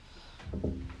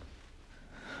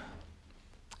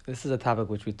This is a topic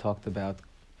which we talked about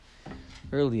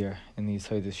earlier in the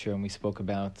Yesodos show, and we spoke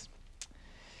about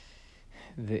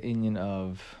the inyan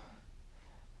of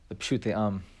the Pshutei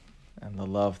Am and the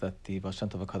love that the Baal Shem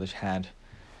Tov HaKadosh had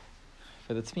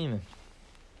for the Tzmimim,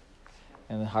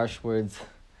 and the harsh words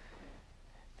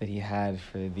that he had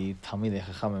for the Talmidei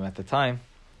Chachamim at the time.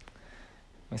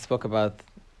 We spoke about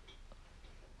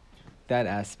that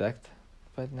aspect,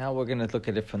 but now we're going to look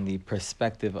at it from the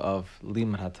perspective of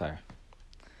Limud HaTorah.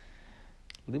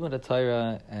 Limud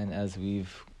HaTorah, and as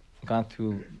we've gone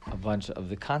through a bunch of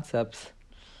the concepts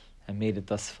and made it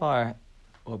thus far,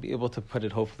 we'll be able to put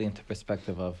it hopefully into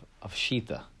perspective of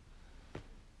Shita,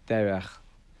 Derech,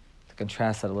 to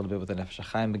contrast that a little bit with the Nefesh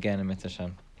HaChaim again in Mitzvah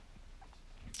Hashem.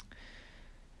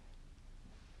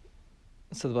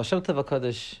 So the Baal Shem Tov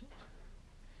HaKadosh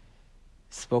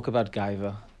spoke about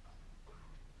Gaiva,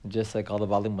 just like all the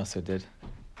Baalei Musar did.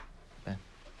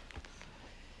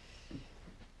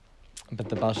 But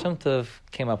the Baal Shem Tov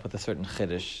came up with a certain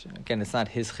chiddush. Again, it's not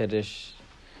his chiddush.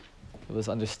 It was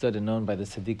understood and known by the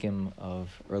tzaddikim of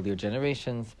earlier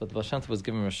generations, but the Baal Shem Tov was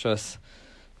given Rishus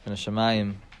from the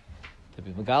Shemayim to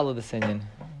be Megala the Sinyan.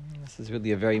 This is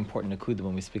really a very important akudah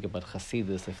when we speak about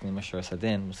Chasidus, Lifnei Mashar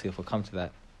Sadin. We'll see if we'll come to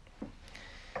that.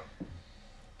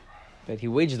 That he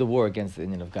waged the war against the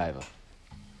Inyan of Gaiva.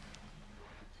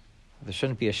 There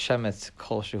shouldn't be a Shemetz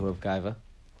Kol Shehu of Gaiva.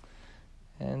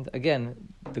 And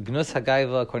again, the Gnus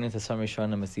HaGaiva, according to some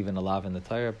Rishonim, is even alive in the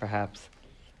Torah, perhaps.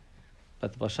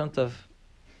 But the Baal Shem Tov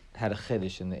had a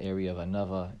chiddush in the area of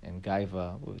Anava and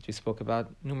Gaiva, which we spoke about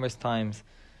numerous times.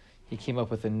 He came up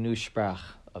with a new sprach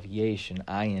of Yesh and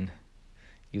Ayin.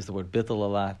 He used the word Bittul a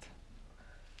lot.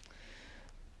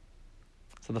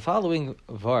 So the following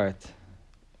Vart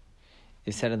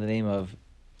is said in the name of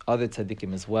other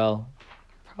tzaddikim as well,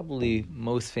 probably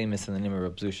most famous in the name of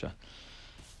Reb Zusha.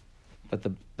 But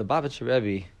the Babich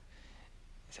Rebbe,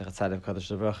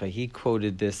 he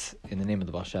quoted this in the name of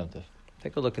the Baal Shem Tov.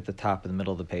 Take a look at the top in the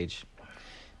middle of the page.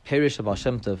 Perish of Baal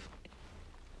Shem Tov.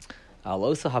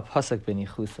 Alosa ha-pasak ben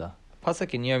Yechusa.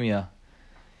 Pasak in Yirmiyah,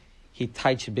 he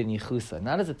taich ben Yechusa.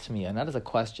 Not as a tmiyah, not as a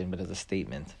question, but as a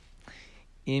statement.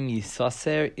 Im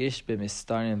yisaser ish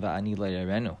b'mistarim va'ani lo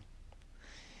yarenu.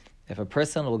 If a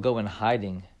person will go in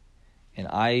hiding and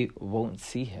I won't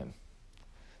see him.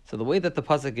 So the way that the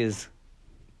pasuk is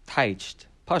taiched,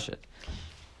 pashat,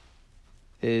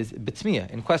 is bitmiyah,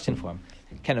 in question form.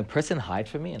 Can a person hide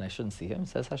from me and I shouldn't see him?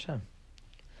 Says Hashem.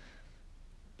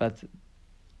 But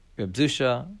Reb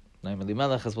Zusha, Naim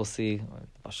Elimelech, as we'll see, or the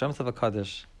Baal Shem Tov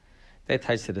HaKadosh, they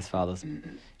taiched it as follows.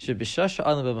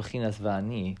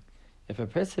 If a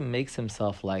person makes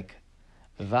himself like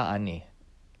va'ani,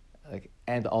 like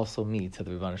and also me to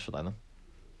the Rebbeinu Shalom,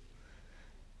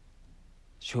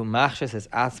 Shu machshes says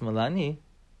atzmalani,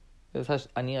 there's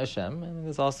ani Hashem and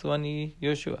there's also ani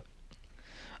Yeshua.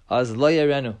 Az lo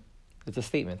yarenu, it's a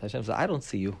statement. Hashem says, I don't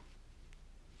see you.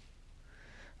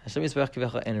 Hashem yisbarach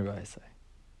kivecha en ro'asei.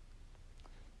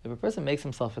 If a person makes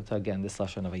himself into, again, this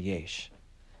lashon of a yesh,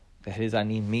 that his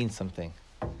ani means something.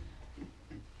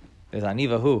 There's ani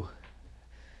vahu.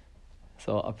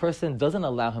 So a person doesn't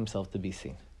allow himself to be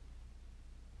seen,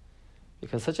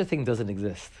 because such a thing doesn't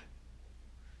exist.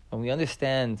 When we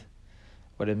understand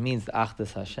what it means,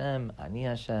 Achdus Hashem, Ani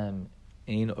Hashem,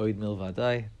 Ein Oid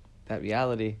Milvadai, that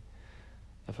reality,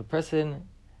 if a person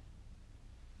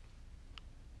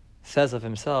says of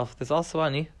himself, there's also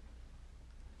Ani,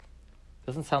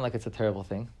 doesn't sound like it's a terrible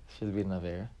thing, should be an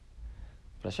Aveira.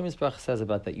 But Hashem Yisbarach says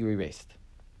about that, you're erased.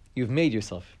 You've made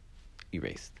yourself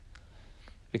erased.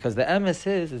 Because the emes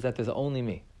is that there's only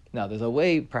me. Now, there's a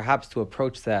way perhaps to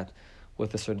approach that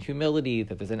with a certain humility,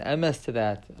 that there's an emes to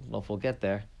that. I don't know if we'll get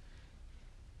there.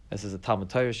 This is a Talmud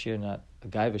Torah shir, not a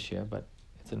Gaiva shir, but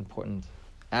it's an important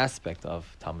aspect of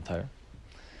Talmud Torah.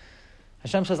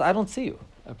 Hashem says, I don't see you.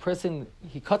 A person,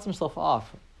 he cuts himself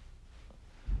off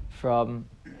from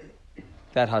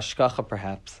that hashkacha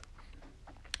perhaps.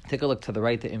 Take a look to the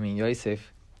right to Imin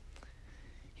Yosef.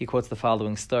 He quotes the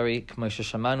following story. We were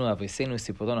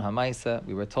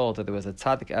told that there was a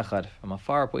tzaddik echad from a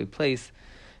far away place,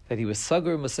 that he was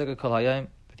sagur musagur kol hayom,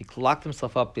 that he locked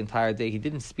himself up the entire day. He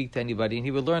didn't speak to anybody, and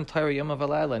he would learn Torah yom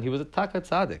v'layla, and he was a taka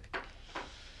tzaddik.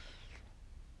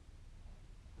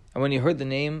 And when he heard the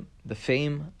name, the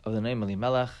fame of the name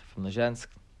Elimelech from Lezhensk,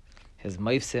 his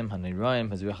maifsim,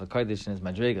 haniraim, his ruach hakodesh, and his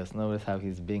madrigas, notice how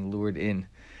he's being lured in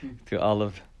to all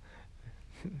of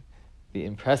the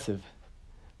impressive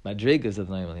madrigas of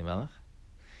the name Elimelech.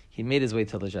 He made his way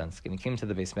to Lezhensk, and he came to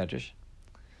the Beis Medrash.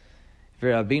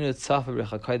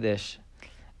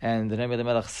 And the Nami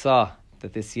Elimelech saw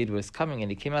that this Yid was coming,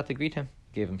 and he came out to greet him,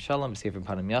 gave him shalom, gave him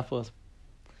panim yafos.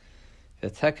 The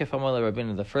Tekef Amar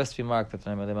Rabbinu, the first remark that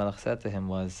the Melech said to him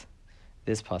was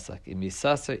this pasuk: "Im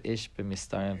yisaser ish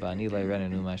b'mistarim v'ani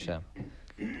le'irenu num Hashem."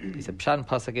 He said, "Pshat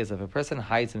pasuk is if a person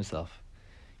hides himself,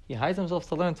 he hides himself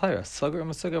to learn Torah. Sugar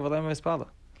masugar v'leim mispala.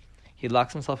 He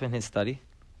locks himself in his study,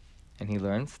 and he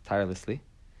learns tirelessly,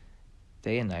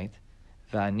 day and night.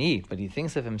 V'ani, but he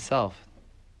thinks of himself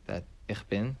that ich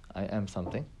bin, I am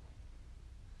something.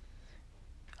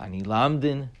 Ani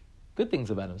lamdin, good things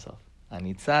about himself.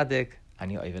 Ani tzaddik,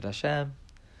 ani oived Hashem.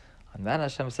 And that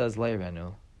Hashem says,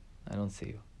 le'irenu, I don't see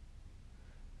you.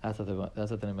 That's what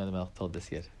the Nehemiah Melech told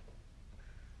this yid.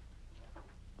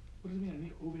 What does it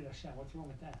mean, oived Hashem? What's wrong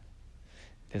with that?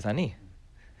 There's ani.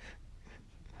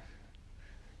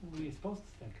 What are you supposed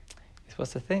to think? You're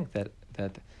supposed to think that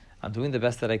I'm doing the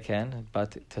best that I can,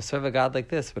 but to serve a God like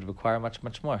this would require much,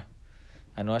 much more.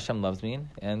 I know Hashem loves me,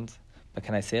 but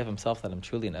can I say of himself that I'm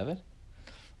truly an Eved?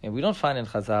 And we don't find in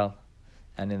Chazal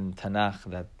and in Tanakh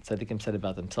that Tzaddikim said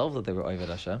about themselves that they were Oved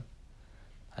Hashem.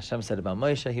 Hashem said about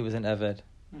Moshe he was an Eved.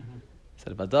 He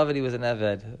said about David he was an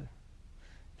Eved.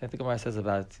 I think the Gemara says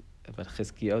about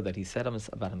Chizkiyo that he said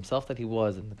about himself that he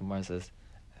was, and the Gemara says,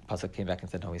 the Pasuk came back and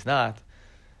said no, he's not.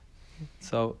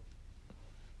 So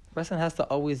the person has to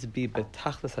always be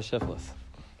betachlis hashiflas,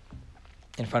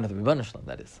 in front of the Rebbeinu Shalom,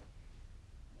 that is.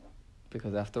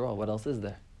 Because after all, what else is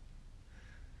there?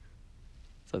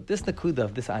 So this nakuda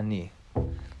of this ani,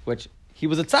 which he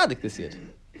was a tzaddik this year,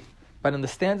 but in the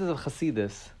standards of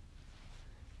Hasidus,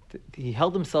 he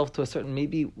held himself to a certain,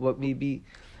 what may be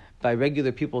by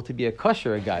regular people to be a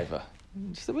kosher, a gaiva.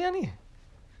 Just a ani.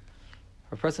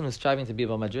 For a person who's striving to be a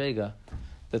Madrega,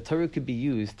 the Torah could be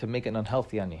used to make an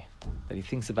unhealthy ani, that he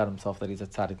thinks about himself that he's a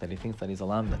tzaddik, that he thinks that he's a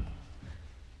lamdan.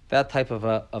 That type of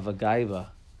a gaiva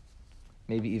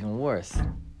may be even worse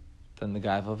than the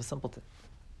gaiva of a simpleton.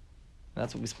 And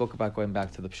that's what we spoke about going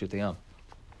back to the Pshutei Yom.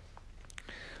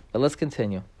 But let's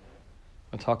continue.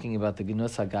 We're talking about the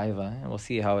Gnus HaGaiva, and we'll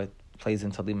see how it plays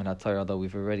into Liman HaTorah, although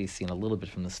we've already seen a little bit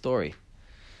from the story.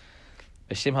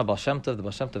 B'Shem Baal Shem Tov, the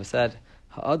Baal Shem Tov said,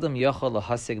 Ha'adam yachol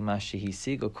lahasig ma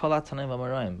shehisig kol ha'tanaim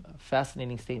v'amoraim. A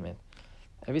fascinating statement.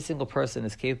 Every single person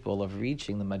is capable of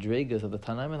reaching the madregas of the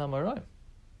Tanaim and Amoraim.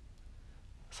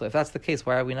 So if that's the case,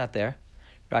 why are we not there?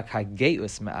 Rak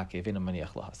ha'geus ma'akev ina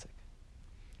maniach lahasig.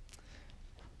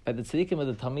 By the tzaddikim of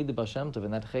the Talmid Baal Shem Tov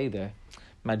in that cheder,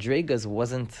 madregas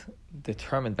wasn't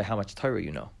determined by how much Torah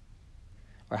you know,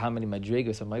 or how many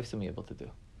madregas or ma'ifsim you're able to do.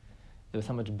 It was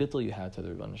how much bittul you had to the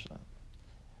Rebbeinu Shalom.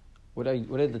 What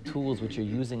are the tools which you're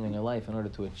using in your life in order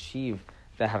to achieve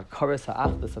that hakaras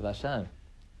ha'achdus of Hashem,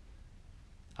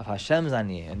 of Hashem's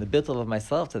ani, and the bittul of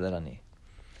myself to that ani?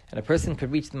 And a person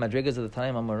could reach the madrigas of the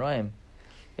Tanaim Amoraim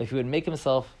if he would make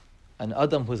himself an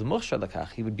adam who's mukhshar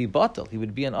lakach. He would be batal, he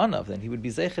would be an anav, then he would be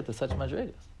zeichet to such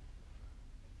madrigas.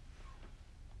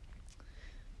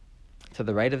 To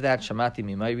the right of that, Shamati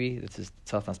Mimayri, this is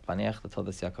Tzafnas Paniach, the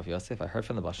Todas Yaakov Yosef, I heard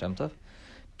from the Baal Shem Tov,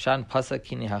 Pshan Pasa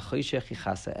Kini HaChoshech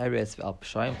Yichasa Eretz V'al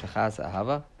Pshayim Techasa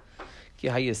Ahava, Ki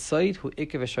HaYesoid Hu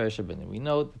Ikev Shorish HaBinyan. We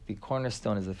know that the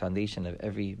cornerstone is the foundation of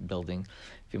every building.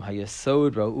 V'im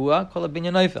HaYesod Ra'ua Kol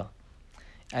HaBinyan Neifel.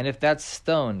 And if that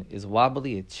stone is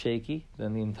wobbly, it's shaky,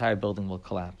 then the entire building will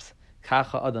collapse.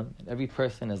 Kacha Adam, and every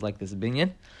person is like this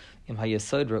binyan. Im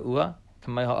HaYesod Ra'ua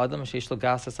Kamay HaAdam Sheish Lo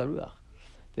Gasas HaRuach.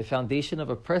 The foundation of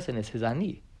a person is his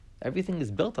ani. Everything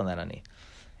is built on that ani.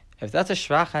 If that's a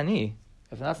shvach ani,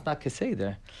 if that's not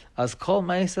keseder, as kol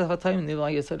ma'aseh hatayim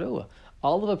nivla yesarua,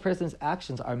 all of a person's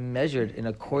actions are measured in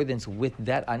accordance with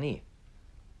that ani.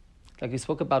 Like we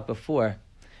spoke about before,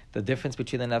 the difference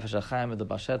between the nefesh hachaim and the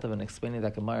Baal Shem Tov, and explaining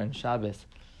that Gemara in Shabbos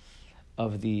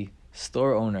of the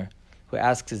store owner who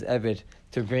asks his eved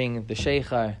to bring the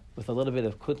sheikhar with a little bit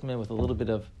of kutmin, with a little bit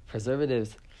of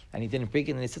preservatives, and he didn't bring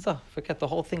it, and he says, forget, the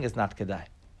whole thing is not kedai.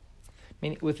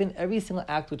 Meaning, within every single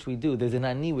act which we do, there's an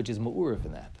ani which is mu'urif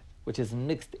in that, which is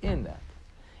mixed in that.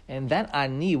 And that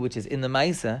ani which is in the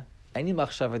ma'isa, any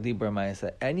machshava dibur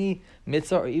ma'isa, any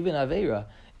mitzvah or even aveira,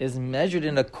 is measured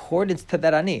in accordance to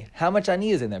that ani. How much ani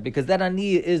is in there? Because that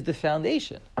ani is the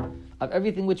foundation of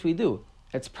everything which we do.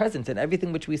 It's present in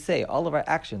everything which we say. All of our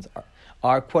actions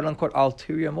are quote-unquote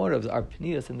ulterior motives, are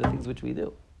pnius in the things which we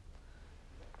do.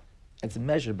 It's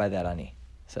measured by that ani.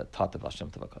 So taught the Baal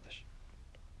Shem Tov HaKadosh.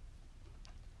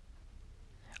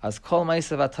 As kol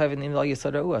ma'asav atayv nimla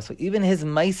yisara'ua. So even his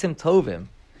ma'asim tovim,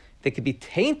 they could be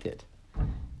tainted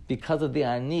because of the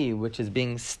ani which is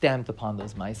being stamped upon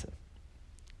those ma'asim.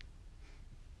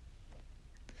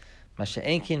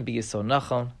 Masha'enkin bi yisod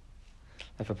nachon.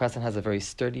 If a person has a very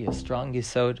sturdy, a strong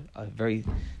yisod, a very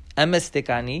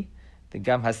emestik ani, the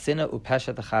gam hasina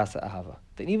upesha t'chasa ahava.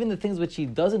 Then even the things which he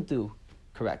doesn't do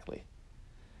correctly,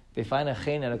 they find a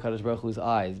chen in HaKadosh Baruch Hu's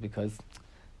eyes because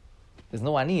there's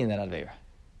no ani in that Aveira.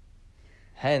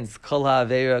 Hence, kol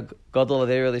ha'aveira, gadol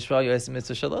ha'aveira lishma, yoyes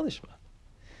mitzvah shalol lishma.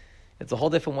 It's a whole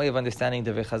different way of understanding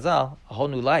Divrei Chazal, a whole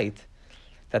new light,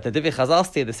 that the Divrei Chazal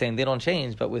stay the same, they don't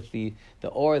change, but with the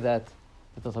or that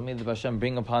the Talmid of Hashem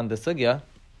bring upon the sugya,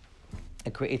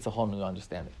 it creates a whole new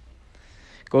understanding.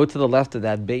 Go to the left of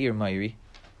that, Be'ir Ma'iri,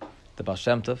 the Baal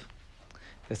Shem Tov.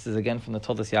 This is again from the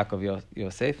Toldos Yaakov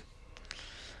Yosef.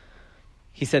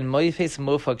 He said, Moifes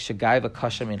mofag shegaiva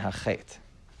kasha min hachet.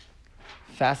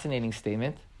 Fascinating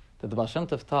statement that the Baal Shem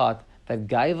Tov taught that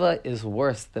gaiva is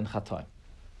worse than chatoim.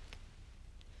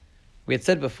 We had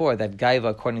said before that gaiva,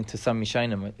 according to some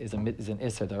Mishainim, is an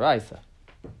Isser Daraisa.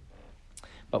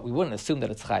 But we wouldn't assume that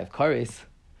it's chayiv kares,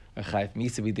 or chayiv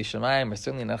misa b'dishamayim, or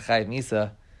certainly not chayiv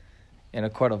misa in a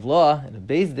court of law, in a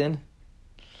Beis Din.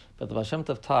 But the Baal Shem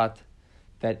Tov taught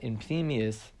that in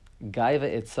Pnimius, gaiva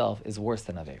itself is worse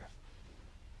than Aveira.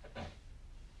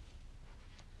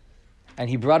 And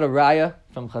he brought a raya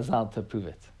from Chazal to prove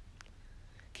it.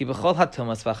 Ki b'chol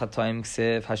hatumas v'chatoim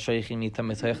ksiv hashoichin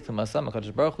nitam v'soich tumasam.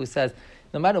 HaKadosh Baruch Hu says,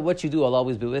 no matter what you do, I'll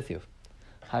always be with you.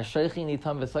 Hashoichin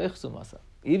nitam v'soich tumasam.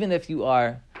 Even if you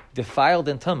are defiled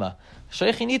in tumah,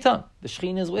 hashoichin nitam, the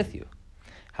Shechin is with you.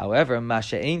 However,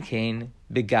 masha ein kain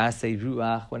begasei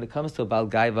ruach. When it comes to Baal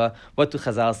Gaiva, what do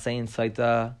Chazal say in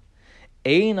Saita?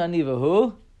 Ein ani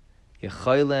v'hu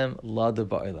yechoylem ladu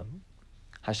ba'olam.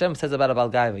 Hashem says about a Baal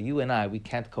Gaiva, you and I, we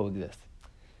can't coexist.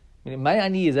 Meaning, my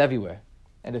ani is everywhere.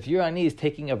 And if your ani is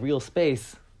taking up real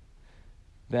space,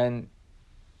 then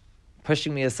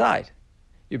pushing me aside.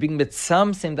 You're being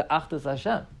mitzamsim the achdus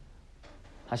Hashem.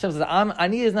 Hashem says,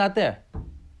 ani is not there.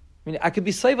 Meaning, I could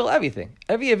be soivel everything.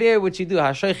 Every avir which you do,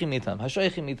 hashoichim nitam,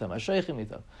 hashoichim nitam, hashoichim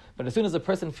nitam. But as soon as a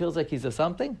person feels like he's a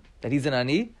something, that he's an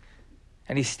ani,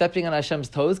 and he's stepping on Hashem's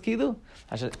toes, kidu,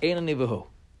 Hashem, ein ani v'hu.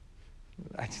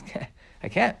 I just can't. I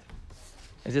can't.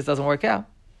 It just doesn't work out.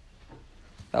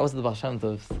 That was the Baal Shem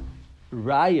Tov's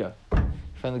raya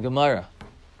from the Gemara.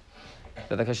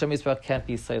 That the Hashem Yisrael can't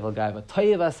be Seivel Gaiva.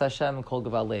 Toyev as Hashem kol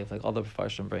gaval leiv, like all the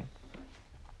Farshim bring.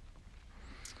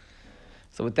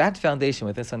 So with that foundation,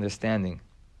 with this understanding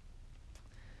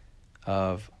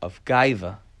of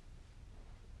Gaiva,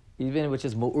 even which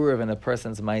is mu'urav in a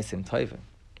person's ma'asim tovim.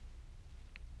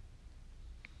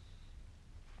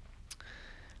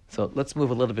 So let's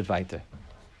move a little bit weiter.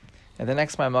 And the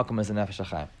next Ma'amakom is the Nefesh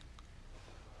HaChaim.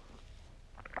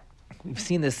 We've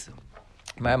seen this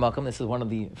Ma'amakom. This is one of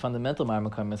the fundamental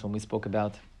Ma'amakom when we spoke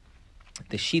about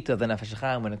the Shita of the Nefesh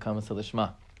HaChaim when it comes to the Shema.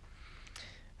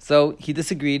 So he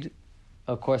disagreed,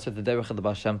 of course, with the Derech of the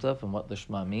Baal Shem Tov and what the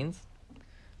Shema means,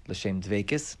 L'Shem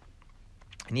Dveikis.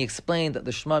 And he explained that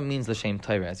the Shema means L'Shem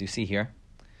Torah, as you see here.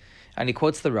 And he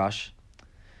quotes the Rosh.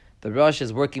 The Rosh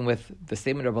is working with the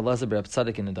statement of Rabbi Elazar Reb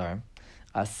Tzadok in the Darim.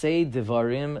 Asay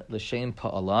devarim l'shem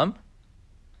pa'alam,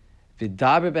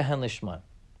 v'daber behen l'shma.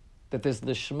 That there's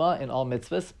l'shma in all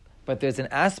mitzvahs, but there's an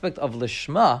aspect of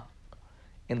l'shma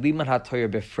in limud haTorah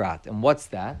befrat. And what's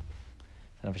that?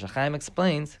 And Nefesh HaChaim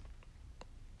explains,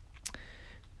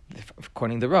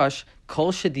 according to the Rosh,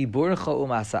 kol shediburcha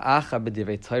u'masa'acha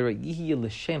b'divrei Torah yihi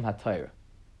l'shem haTorah.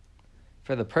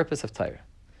 For the purpose of Torah.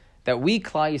 That we,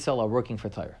 Klal Yisrael, are working for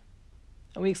Torah.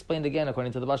 And we explained again,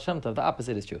 according to the Baal Shem Tov, the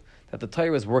opposite is true. That the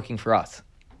Torah is working for us.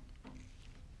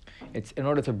 It's in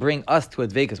order to bring us to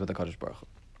Advekas with the Kadosh Baruch Hu.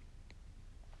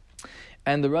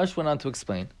 And the Rosh went on to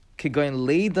explain, Kigoin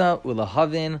leida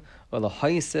ulahavin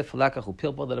ulahaisif lakachu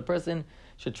pilpol, that a person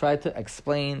should try to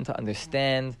explain, to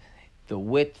understand the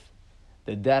width,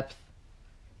 the depth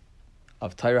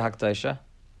of Torah HaKadoshah.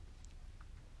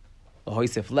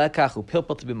 Lahaisif lakachu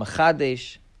pilpol, to be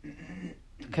machadesh,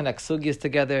 connect sugyas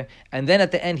together, and then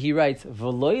at the end he writes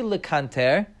v'loy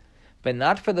lekanter, but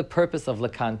not for the purpose of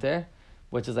lekanter,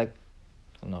 which is like,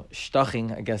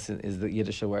 shtaching, I guess is the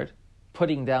Yiddish word,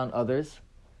 putting down others,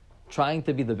 trying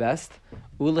to be the best,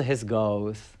 ula his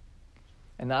goes,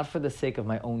 and not for the sake of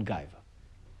my own gaiva.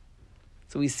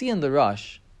 So we see in the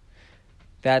Rosh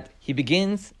that he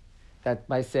begins that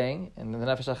by saying, and the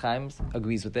Nefesh HaChaim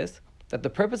agrees with this, that the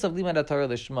purpose of Limud HaTorah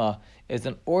Lishma is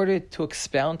in order to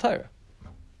expound Torah.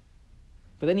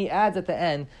 But then he adds at the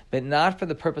end, but not for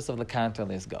the purpose of Lekanter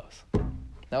Lis goes.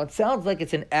 Now it sounds like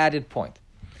it's an added point,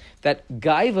 that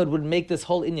Gaivad would make this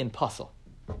whole Indian puzzle.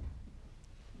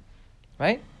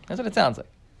 Right? That's what it sounds like.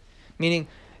 Meaning,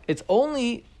 it's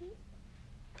only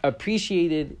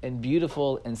appreciated and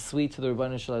beautiful and sweet to the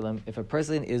Rebbeinu Shalom if a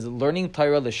person is learning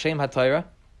Torah, L'Shem HaTorah,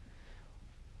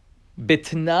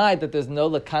 betnai that there's no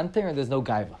Lekanter and there's no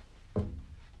Gaiva.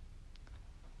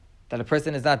 That a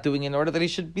person is not doing in order that he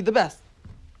should be the best.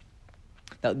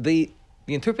 Now, the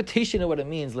The interpretation of what it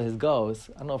means, his goes,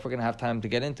 I don't know if we're going to have time to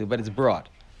get into, but it's broad.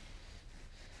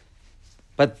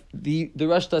 But the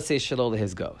Rosh does say Shalol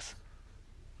his goes.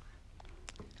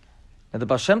 Now the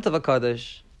Baal Shem Tov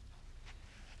HaKadosh,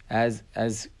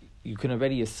 as you can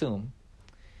already assume,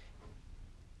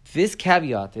 this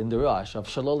caveat in the Rosh of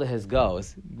Shalol his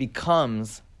goes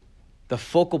becomes the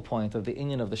focal point of the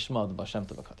inyan of the Shema of the Baal Shem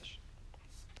Tov HaKadosh.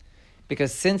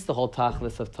 Because since the whole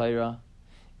tachlis of Torah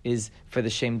is for the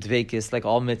Shem Dveikis, like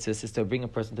all mitzvahs, is to bring a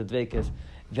person to Dveikis,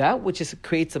 that which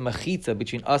creates a mechitza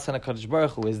between us and HaKadosh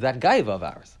Baruch Hu is that gaiva of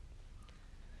ours.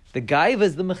 The gaiva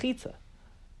is the mechitza.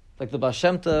 Like the Baal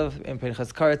Shem Tov and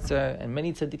Pinchas Karatzer and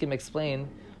many tzaddikim explain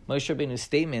Moshe Rabbeinu's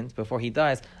statement before he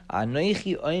dies,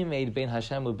 Anoichi oimed bein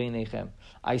Hashem u beinechem.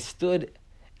 I stood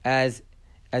as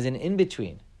an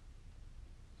in-between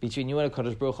between you and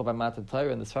HaKadosh Baruch Hu by Matan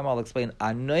Torah, and the Sfam will explain,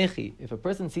 Anoichi, if a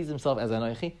person sees himself as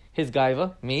Anoichi, his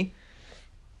gaiva, me,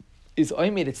 is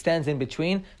oimed, it stands in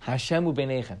between Hashem u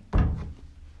beinechem.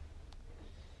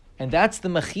 And that's the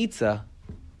mechitza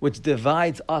which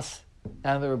divides us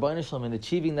and the Rebbeinu Shalom in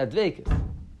achieving that dveikus.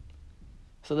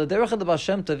 So the derech of the Baal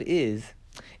Shem Tov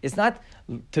is not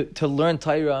to learn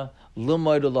Torah,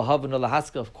 l'moid or lahavin or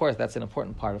lahaska. Of course, that's an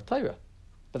important part of Torah,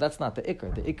 but that's not the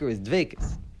ikar. The ikar is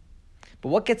dveikus. But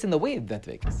what gets in the way of that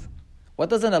dveikus? What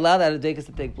doesn't allow that dveikus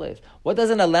to take place? What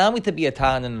doesn't allow me to be a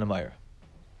ta'an and a Meir?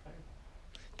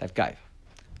 That gaiva.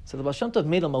 So the Baal Shem Tov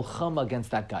made a melchama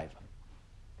against that gaiva.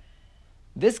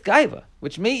 This gaiva,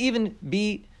 which may even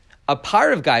be a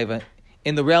part of gaiva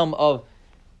in the realm of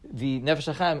the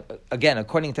Nefesh HaChaim, again,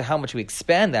 according to how much we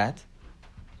expand that,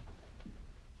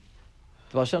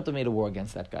 the Baal Shem Tov made a war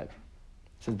against that gaiva.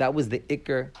 So that was the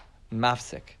ikar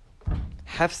mafsik,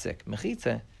 hefsik,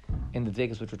 mechitza, in the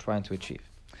dveikus which we're trying to achieve.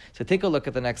 So take a look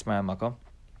at the next Makom.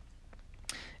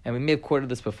 And we may have quoted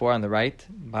this before on the right,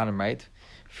 bottom right,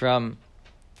 from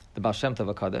the Baal Shem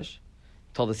Tov HaKadosh,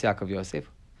 told us Yaakov Yosef.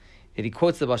 He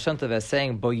quotes the Baal Shem Tov as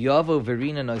saying, Boyavo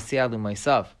verina noisialu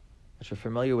myself, which we're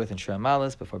familiar with in Shira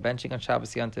Malas, before benching on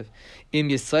Shabbos Yantiv. Im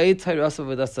yisayid Torah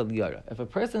v'dasa liyara. If a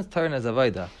person's Torah as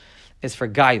avodah is for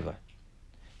gaiva.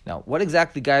 Now, what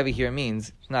exactly gaiva here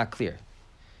means is not clear.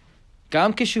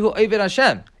 Gam kishu oived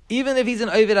Hashem. Even if he's an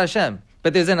oived Hashem,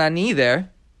 but there's an ani there,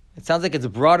 it sounds like it's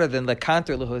broader than the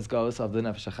counter luhuz goes of the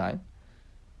Nefesh HaChaim.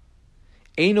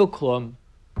 Eino klum.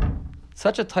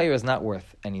 Such a Torah is not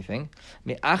worth anything.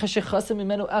 Because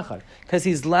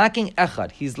he's lacking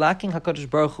echad. He's lacking HaKadosh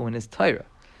Baruch Hu in his Torah.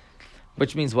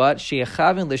 Which means what?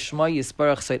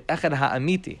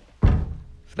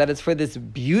 That it's for this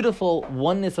beautiful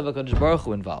oneness of HaKadosh Baruch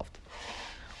Hu involved.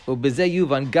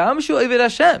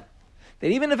 That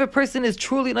even if a person is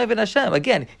truly an Oved Hashem,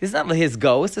 again, this is not his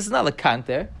ghost, this is not a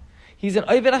kanter, he's an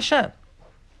Oved Hashem.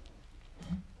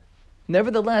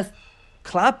 Nevertheless,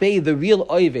 Klape, the real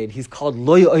Oved, he's called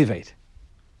Loy Oved.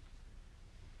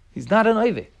 He's not an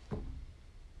Oved.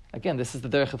 Again, this is the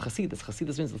derech of Chasidus.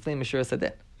 Chasidus means the same Meshura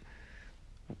Sadeh.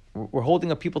 We're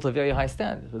holding up people to a very high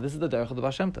standard. But this is the derech of the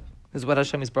Baal Shem Tov. This is what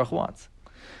Hashem Yisbarach wants.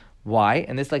 Why?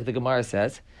 And this, like the Gemara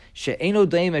says, She'eno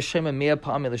doim Hashem mea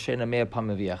pa'am l'sheina mea pa'am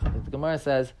v'yechad. The Gemara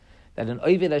says that an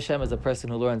Oved Hashem is a person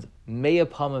who learns mea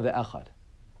pa'am v'echad.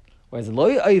 Whereas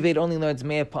Loy Oved only learns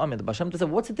mea pa'am. The Baal Shem Tov said,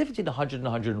 what's the difference between 100 and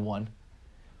 101?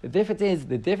 The difference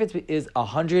is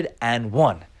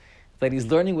 101. That he's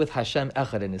learning with Hashem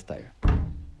echad in his Torah.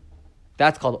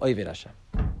 That's called Oved Hashem.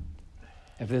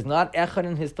 If there's not echad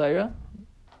in his Torah,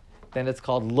 then it's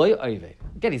called Loy Oved.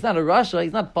 Again, he's not a Rasha,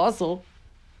 he's not Basel,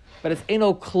 but it's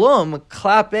Eno Klum,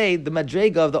 Klape, the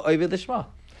Madrega of the Oved Lishma.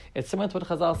 It's similar to what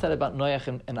Chazal said about Noach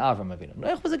and Avram Avinu.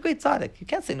 Noach was a great tzaddik. You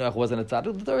can't say Noach wasn't a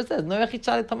tzaddik. The Torah says, Noach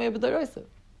tzaddik tamei b'dorosav.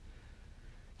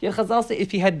 Yet Chazal say,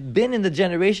 if he had been in the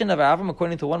generation of Avram,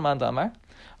 according to one man Damar,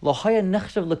 lo haya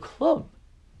nechshav leklum.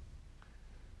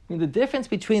 I mean, the difference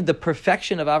between the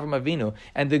perfection of Avram Avinu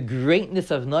and the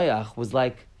greatness of Noach was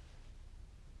like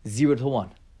 0 to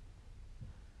 1,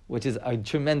 which is a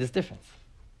tremendous difference.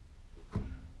 But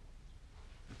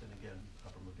then again,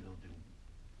 Avram Avinu didn't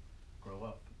grow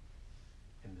up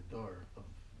in the door of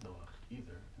Noach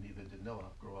either, and neither did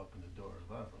Noach grow up in the door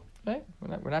of Avram. Right?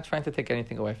 We're not trying to take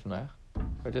anything away from Noach.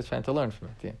 We're just trying to learn from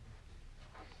it. Yeah.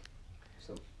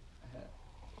 So,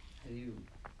 how do you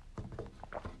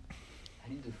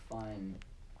define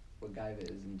what Gaiva is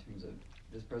in terms of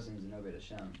this person is an Oved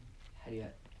Hashem? How do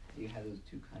you have those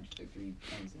two contradictory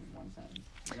points in one sentence?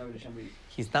 Oved Hashem,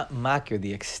 he's not makir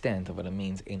the extent of what it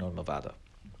means Einon Mavada.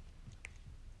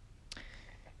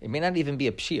 It may not even be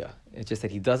a pshia. It's just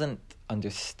that he doesn't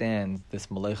understand this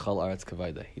Malechal Aretz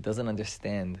Kavayda. He doesn't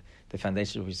understand the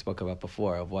foundation we spoke about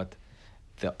before of what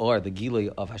the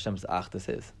Gilui of Hashem's Achdus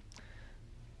is.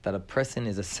 that a person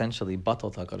is essentially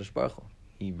batal to HaKadosh Baruch Hu.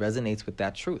 He resonates with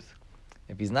that truth.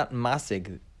 If he's not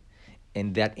masig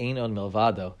in that einon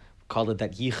milvado, call it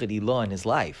that yichud ilah in his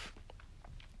life,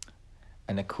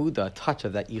 an akuda, a touch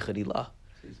of that yichud ilah.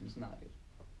 So he's misnagid.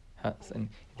 And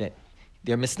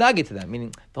they're misnagid to that,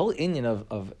 meaning the whole inyan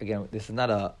of again, this is not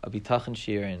a bitachon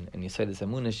shir and Yesodos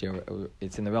emunah shir,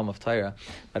 it's in the realm of Torah,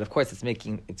 but of course it's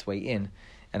making its way in,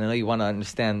 and I know you want to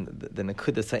understand the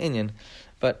nakuda sa'inyan,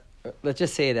 but let's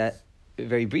just say that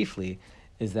very briefly,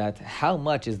 is that how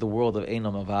much is the world of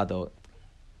Einom Avado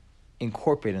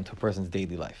incorporated into a person's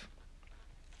daily life?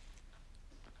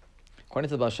 According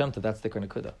to the Baal Shem Tov, that's the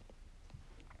nakuda.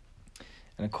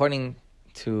 And according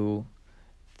to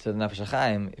the Nefesh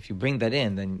HaChaim, if you bring that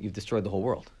in, then you've destroyed the whole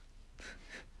world.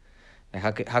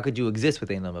 Like how could you exist with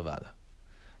Einom Avado?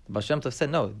 The Baal Shem Tov said,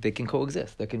 no, they can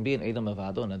coexist. There can be an Einom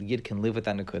Avado, and a Yid can live with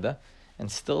that nakuda,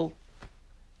 and still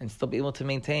be able to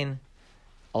maintain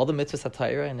all the mitzvahs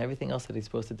HaTorah and everything else that he's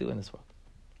supposed to do in this world.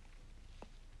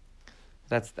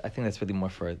 I think that's really more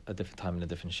for a different time and a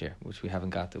different share, which we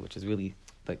haven't got to, which is really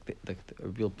like a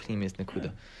real pneumius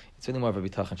nakuda. It's really more of a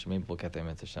bitachon, so maybe we'll get there.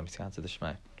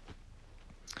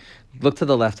 Look to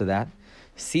the left of that.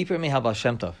 Sipur mi Baal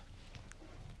Shem Tov.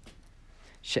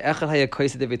 She'echad haya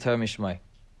koised divrei Torah mishmai.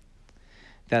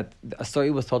 That a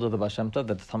story was told of the Baal Shem Tov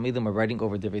that the Talmidim were writing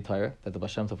over divrei Torah that the Baal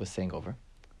Shem Tov was saying over.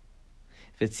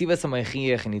 And he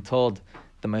told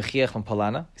the Mechiach from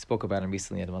Palana. He spoke about him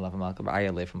recently at the Malav Malka,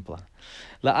 Ayale from Palana.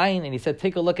 La'ayin, and he said,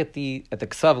 take a look at the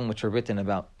ksavim which were written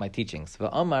about my teachings.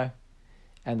 V'amar,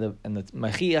 and the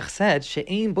Mechiach said,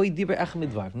 she'ein boi diber ech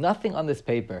midvar. Nothing on this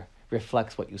paper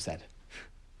reflects what you said.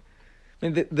 I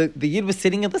mean, the Yid was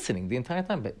sitting and listening the entire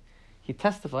time, but he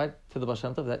testified to the Baal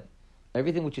Shem Tov that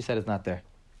everything which you said is not there.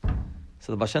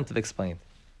 So the Baal Shem Tov explained,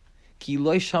 Ki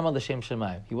loy shama l'shem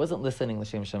shemayim. He wasn't listening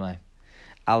l'shem shemayim.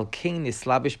 Al king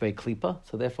nislabish by klipa.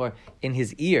 So therefore, in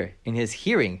his ear, in his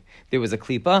hearing, there was a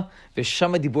klipa.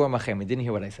 V'shama dibur machem. He didn't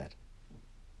hear what I said.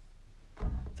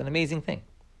 It's an amazing thing.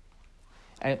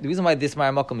 And the reason why this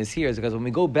Ma'ar Makom is here is because when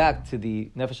we go back to the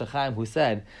Nefesh HaChaim who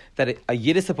said that a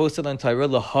Yid is supposed to learn Torah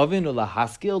lahavin or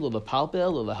lahaskil or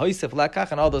lapalpel or lahoisef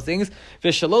lakach and all those things,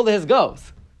 v'shalol his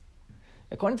goes.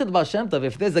 According to the Baal Shem Tov,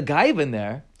 if there's a gaiv in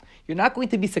there, you're not going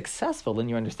to be successful in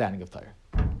your understanding of Torah.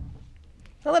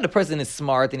 Not that a person is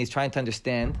smart and he's trying to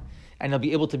understand and he'll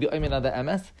be able to be oimen on the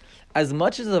MS. As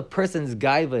much as a person's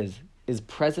gaiva is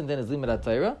present in his limud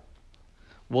Torah,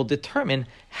 will determine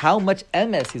how much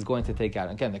MS he's going to take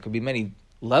out. Again, there could be many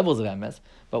levels of MS,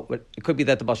 but it could be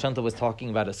that the Baal Shem Tov was talking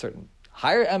about a certain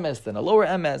higher MS than a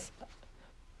lower MS.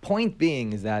 Point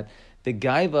being is that the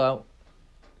gaiva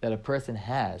that a person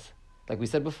has, like we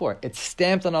said before, it's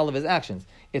stamped on all of his actions.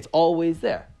 It's always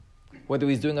there. Whether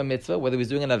he's doing a mitzvah, whether he's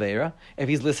doing an aveira, if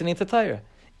he's listening to Torah,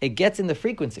 it gets in the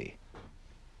frequency.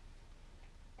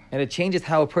 And it changes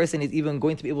how a person is even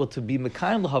going to be able to be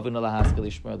mekayim l'havin l'haskil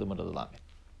l'shmer l'mud l'lamed.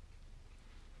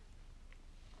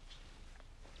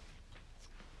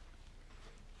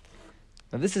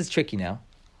 Now this is tricky now,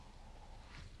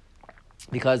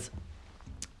 because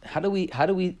how do we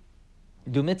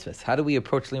do mitzvahs? How do we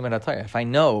approach limud HaTorah? If I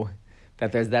know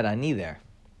that there's that ani there,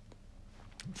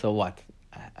 so what?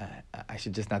 I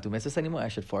should just not do mitzvahs anymore. I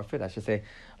should forfeit. I should say,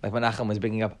 like when Acham was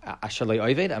bringing up, Ashalei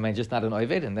Oived, am I just not an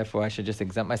Oived, and therefore I should just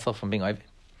exempt myself from being Oived?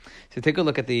 So take a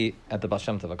look at the Baal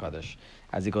Shem Tov HaKadosh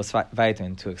as he goes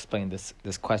weiter to explain this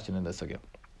question in the sugya.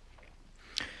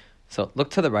 So look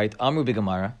to the right. Amru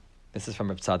B'Gemara. This is from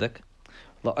Reb Tzadok.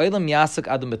 La'olam yasuk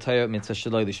adam b'Torah mitzvah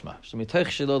shaloi lishma. Shemitoich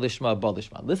shaloi lishma bal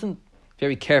lishma. Listen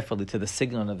very carefully to the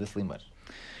signal of this limud.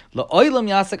 La'olam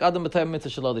yasuk adam b'Torah mitzvah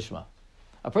shaloi lishma.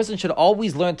 A person should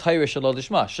always learn Torah shaloi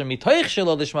lishma. Shemitoich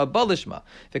shaloi lishma bal lishma.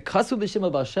 V'kasu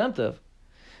b'shema Baal Shem Tov.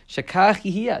 Shekach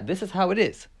yihiyah. This is how it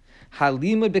is.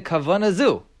 Halimud b'kavana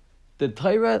zu. The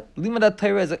Torah, limud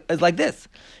Torah is like this.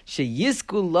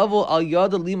 Sheyisku level al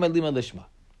yada limud lishma.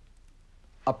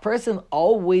 A person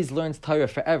always learns Torah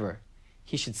forever.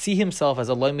 He should see himself as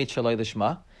a loymit shaloi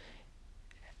lishma,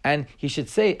 and he should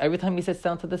say every time he sits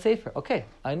down to the sefer, okay,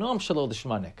 I know I'm shaloi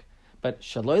lishmanik, but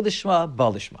shaloi lishma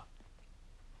bal lishma.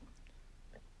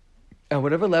 And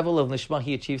whatever level of lishma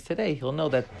he achieves today, he'll know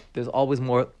that there's always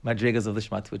more madrigas of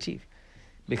lishma to achieve,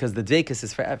 because the dvekus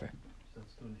is forever.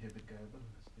 That's to inhibit gaiva.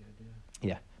 That's the idea.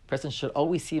 Yeah, a person should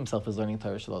always see himself as learning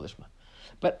Torah shaloi lishma.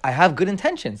 But I have good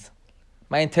intentions.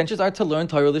 My intentions are to learn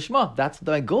Torah Lishma. That's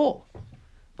my goal.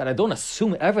 But I don't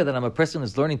assume ever that I'm a person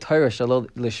who's learning Torah Shalom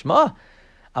Lishma.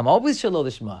 I'm always Shalom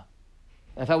Lishma.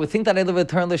 If I would think that I live a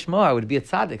Torah Lishma, I would be a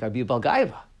tzaddik. I'd be a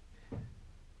balgaiva.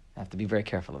 I have to be very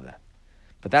careful of that.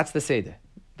 But that's the seder.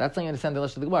 That's how you understand the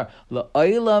Lashon of the Gemara.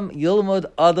 La'olam yilmod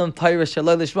adam Torah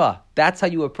shelo lishma. That's how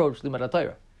you approach limud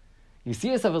Torah. You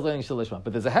see yourself as learning shelo lishma,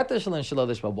 but there's a heter shelo and shelo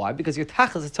lishma. Why? Because your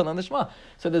tachas is to learn lishma.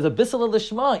 So there's a bissel of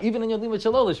lishma even in your limud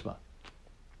shelo lishma.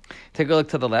 Take a look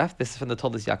to the left. This is from the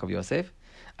Toldos Yaakov Yosef.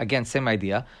 Again, same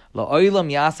idea.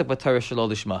 La'olam yasek b'Torah shelo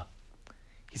lishma.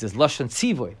 He says lashon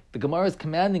tzivoy. The Gemara is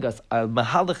commanding us al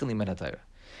mahalach limud Torah.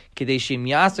 Kidei shim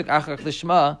yasek achach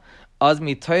lishma. Az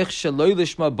mitoich shelo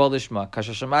lishma bal lishma.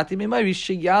 Kasha shamati mimayri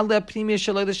sheyale pnimi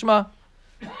shelo lishma.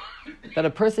 That a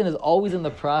person is always in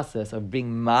the process of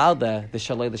being malda the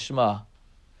shelo lishma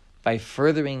by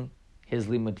furthering his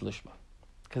limud lishma,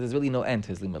 because there's really no end to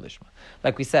his limud lishma.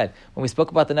 Like we said when we spoke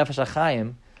about the nefesh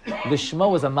hachayim, lishma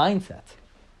was a mindset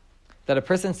that a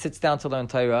person sits down to learn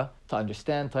Torah, to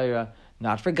understand Torah,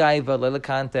 not for gaiva,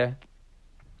 lelakanter,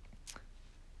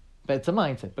 but it's a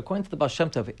mindset. But according to the Baal Shem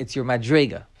Tov, it's your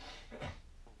madrega.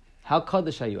 How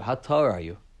kaddish are you? How Torah are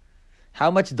you? How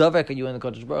much davek are you in the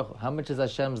Kodesh Baruch Hu? How much is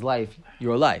Hashem's life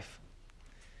your life?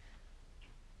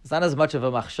 It's not as much of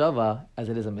a machshava as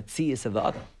it is a metzias of the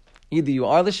other. Either you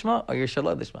are lishma or you're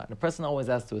shalom lishma. And a person always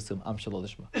has to assume I'm shalom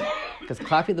lishma, because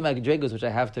klapi the madregas which I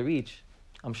have to reach,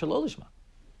 I'm shalom lishma.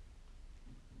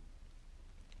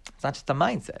 It's not just a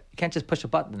mindset. You can't just push a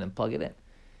button and plug it in.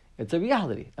 It's a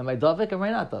reality. Am I davek or am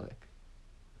I not davek?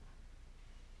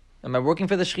 Am I working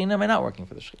for the Shekhinah? Am I not working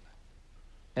for the Shekhinah?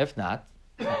 If not,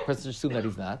 the person should assume that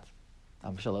he's not.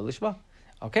 I'm shalom lishma.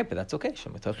 Okay, but that's okay.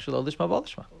 Shemitoch shalom lishma b'al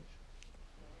lishma.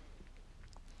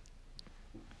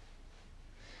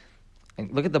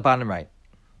 And look at the bottom right.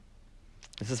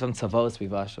 This is from Tzavos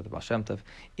Vivash of the Baal Shem Tov.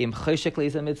 Im cheshek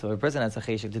leisa mitzvah. If a person has a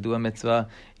cheshek to do a mitzvah,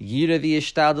 yira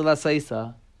v'yishtadel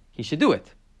l'saisa, he should do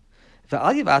it. Don't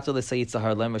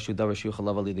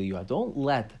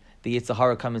let the Yetzer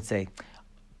Hara come and say,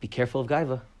 be careful of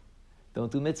gaiva.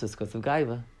 Don't do mitzvahs because of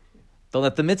gaiva. Don't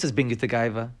let the mitzvahs bring you to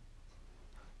gaiva.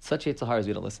 Such Yetzer Haras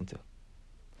we don't listen to.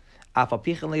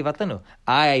 Yetzer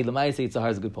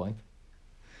Hara is a good point.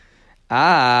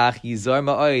 Even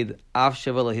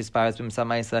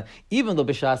though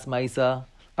b'shas ma'isa,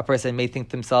 a person may think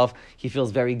to himself, he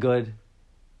feels very good,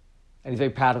 and he's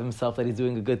very proud of himself that he's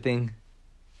doing a good thing.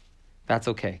 That's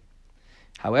okay.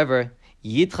 However,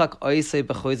 a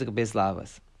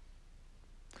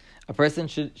person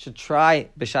should try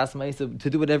b'shas ma'isa to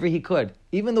do whatever he could,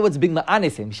 even though it's big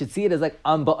ma'anis him. He should see it as like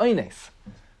am ba'oines.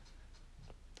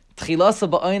 Tchilasa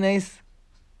ba'oines.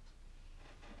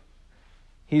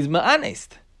 He's ma'anis.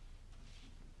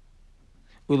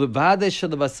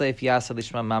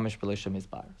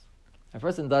 A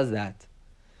person does that,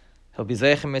 he'll be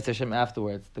zeichem mit Hashem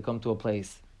afterwards to come to a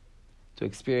place to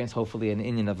experience hopefully an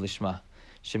inyan of lishma.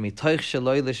 Shemitoich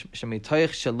shaloi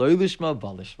lishma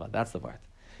bal lishma. That's the part.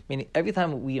 Meaning every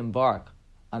time we embark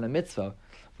on a mitzvah,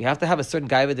 we have to have a certain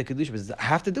gaiva de kedusha. I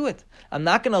have to do it. I'm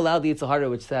not going to allow the Yetzer Hara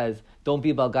which says, don't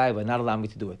be bal gaiva, not allow me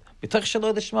to do it. B'toich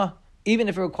shaloi lishma. Even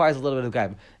if it requires a little bit of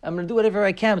gaiva. I'm going to do whatever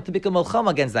I can to become malchama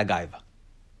against that gaiva.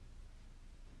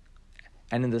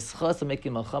 And in the schos of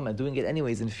making malchama, doing it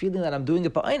anyways, and feeling that I'm doing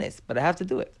it ba'oines, but I have to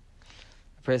do it.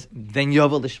 Then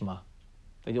yovel lishma.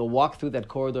 Then you'll walk through that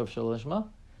corridor of shalom lishma,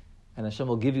 and Hashem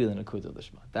will give you the nakud of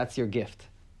lishma. That's your gift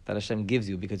that Hashem gives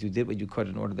you because you did what you could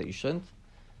in order that you shouldn't.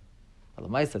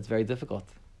 Alamais, that's very difficult.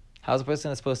 How is a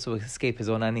person supposed to escape his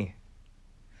own ani?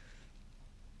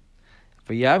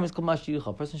 For Yom is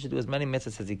a person should do as many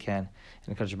mitzvahs as he can,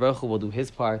 and Kadosh Baruch Hu will do his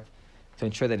part to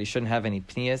ensure that he shouldn't have any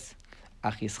pniyas.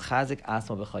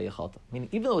 Meaning,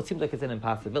 even though it seems like it's an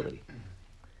impossibility,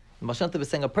 Baal Shem Tov is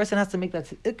saying a person has to make that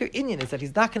ikar inyan is that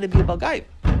he's not going to be a balgayv.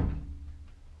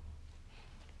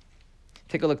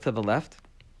 Take a look to the left.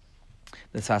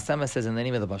 The Sasema says in the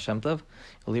name of the Baal Shem Tov,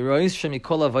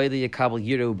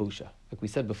 like we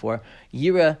said before,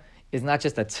 yira is not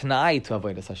just a t'nai to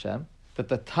avodas Hashem, but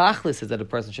the tachlis is that a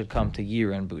person should come to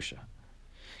yira and busha.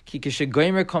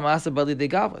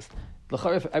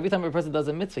 Every time a person does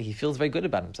a mitzvah, he feels very good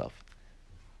about himself.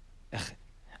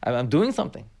 I'm doing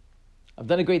something. I've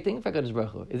done a great thing for HaKadosh Baruch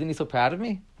Hu. Isn't he so proud of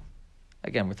me?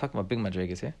 Again, we're talking about big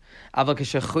madrigas here. If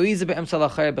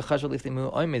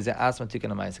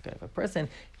a person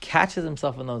catches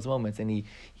himself in those moments and he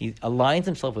aligns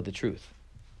himself with the truth,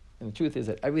 and the truth is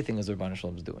that everything is what Rebbeinu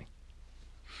Shalom is doing,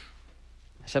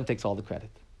 Hashem takes all the credit.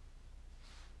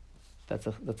 That's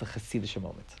a chassidish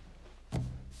moment.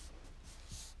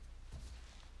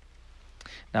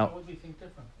 Now, how would we think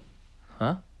differently?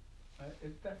 Huh?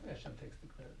 It definitely Hashem takes the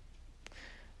credit.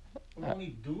 We're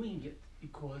only doing it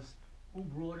because who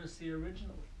brought us here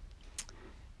originally?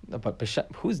 No, but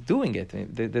who's doing it? I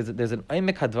mean, there's an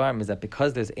oimek hadvarim is that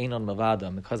because there's einon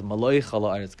mavada, because maloi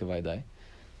chala aretz kevaydai,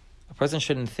 A person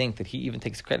shouldn't think that he even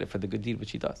takes credit for the good deed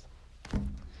which he does.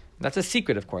 That's a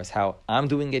secret, of course, how I'm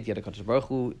doing it, yet HaKadosh Baruch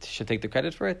Hu should take the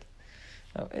credit for it.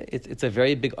 No, it's a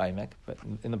very big aymek, but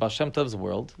in the Baal Shem Tov's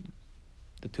world,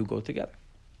 the two go together.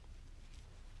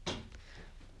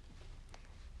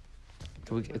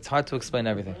 It's hard to explain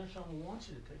everything. Baal Shem wants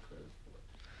you to take credit for it.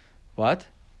 What?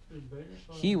 Baal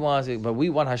Shem He wants it, but we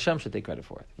want Hashem should take credit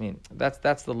for it. I mean,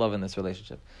 that's the love in this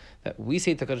relationship. That we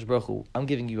say to HaKadosh Baruch Hu, I'm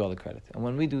giving you all the credit. And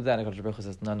when we do that, HaKadosh Baruch Hu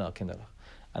says, no, kinderach.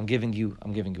 I'm giving you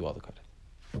all the credit.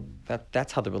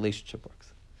 That's how the relationship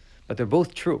works. But they're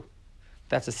both true.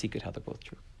 That's a secret how they're both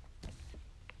true.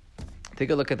 Take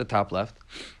a look at the top left.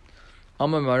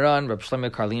 Amar Maran, Reb Shlomo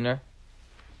Karliner.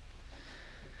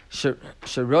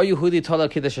 Shero Yehudi Tola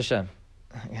Kiddush Hashem.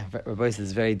 Rabbi says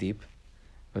is very deep,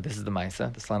 but this is the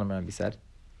Maisa. The Slanam Rabbi said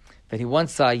that he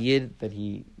once saw a Yid that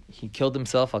he killed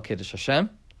himself al Kiddush Hashem.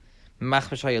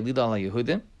 Machmash HaYalida al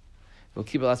Yehudim.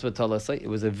 It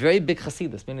was a very big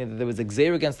chassidus, meaning that there was a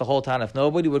gzeir against the whole town. If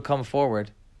nobody would come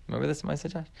forward, remember this, Maisa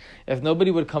Josh? If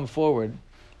nobody would come forward,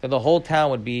 then the whole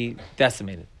town would be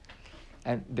decimated.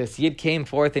 And this Yid came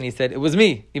forth and he said, it was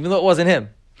me, even though it wasn't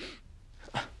him.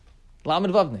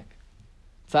 Lamed Vavnik.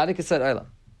 Tzaddik said, Olam.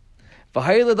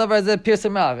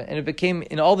 And it became,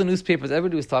 in all the newspapers,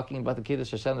 everybody was talking about the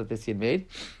Kiddush Hashem that this Yid made.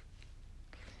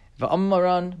 But the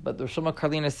Shlomo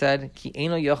Karliner said,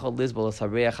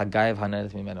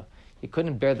 he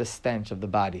couldn't bear the stench of the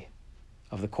body,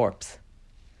 of the corpse.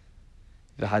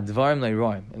 And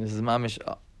this is mamish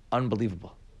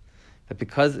unbelievable. That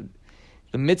because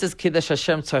the mitzvahs Kiddush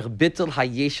Hashem tzarich bitul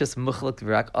hayeshes muchlak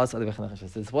v'rak as ad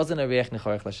v'chnachashes. This wasn't a reich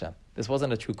necharech l'Hashem. This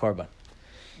wasn't a true korban.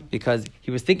 Because he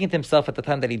was thinking to himself at the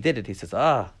time that he did it, he says,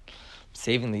 I'm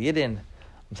saving the Yidden,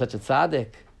 I'm such a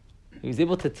tzaddik. He was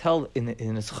able to tell in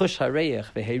his chush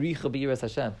hareich v'hericha b'yiras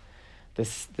Hashem,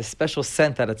 this special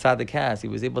scent that a tzaddik has. He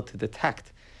was able to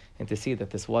detect and to see that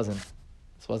this wasn't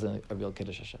a real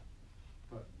Kiddush Hashem.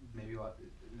 But maybe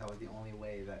that was the only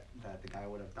way that the guy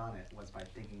would have done it, was by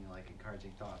thinking like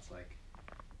encouraging thoughts, like,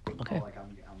 okay. Oh, like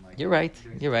I'm like. You're right,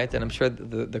 and I'm sure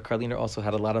the Karliner also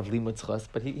had a lot of limud tzchus,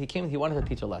 but he wanted to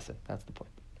teach a lesson. That's the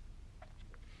point.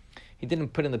 He didn't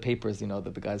put in the papers,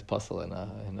 that the guy's puzzle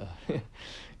and he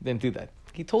didn't do that.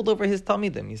 He told over his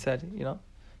talmidim. He said,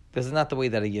 this is not the way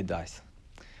that a yid dies.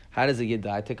 How does a yid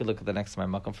die? Take a look at the next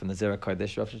Makom from the Zera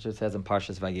Kodesh. Rav Shitzer says in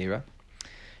Parshas Vayera,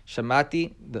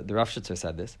 Shamati, the Rav Shitzer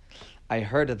said this, I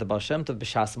heard that the Baal Shem Tov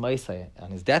b'shas Maisai,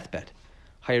 on his deathbed,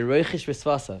 Hayroichish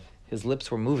v'svasav, his lips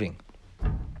were moving.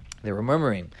 They were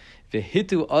murmuring.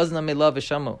 V'hitu ozna melav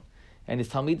v'shamu. And his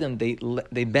talmidim,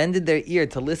 they bended their ear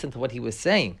to listen to what he was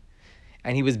saying.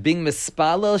 And he was being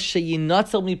mispalel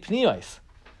sheyinatzel mipniyos.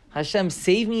 Hashem,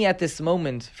 save me at this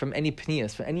moment from any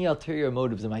pniyos, from any ulterior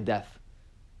motives in my death.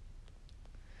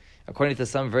 According to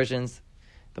some versions,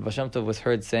 the Baal Shem Tov was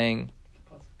heard saying,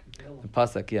 the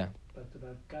pasuk, yeah. But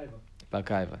about Gaiva. About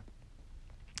Gaiva.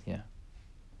 Yeah.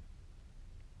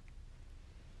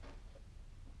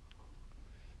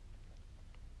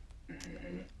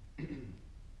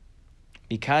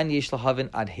 Mikan yesh lahavin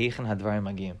ad heichen hadvarim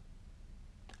magim.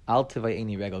 Al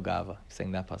tivayeni regel gava.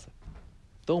 Saying that pasuk.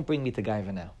 Don't bring me to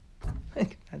Gaiva now.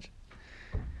 Imagine.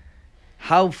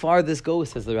 How far this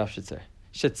goes, says the Rav Shitzer.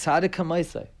 Shetzadik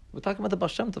hamaisai. We're talking about the Baal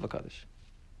Shem Tov HaKadosh.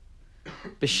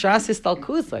 B'shas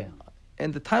histalkusai.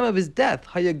 In the time of his death,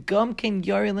 hayagam ken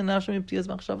yari l'nashim miptiyas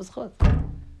machshavas chutz.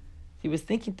 He was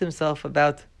thinking to himself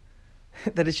about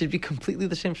that it should be completely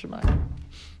the Shem Shemayim.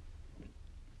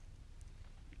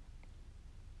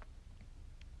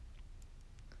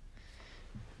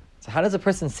 So how does a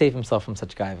person save himself from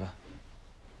such gaiva?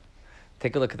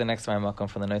 Take a look at the next Makom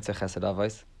from the Noitzeh Chesed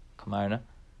Avos, Kamarna,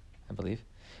 I believe.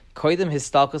 Koidim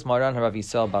histalkus maran harav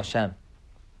Yisrael Baal Shem.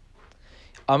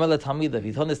 Amar leTalmidav,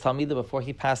 he told his Talmidah before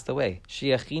he passed away,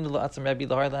 Shiachinu la'atzim Rabbi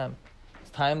l'har lam. It's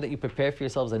time that you prepare for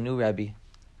yourselves a new Rabbi.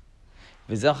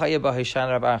 V'zechaya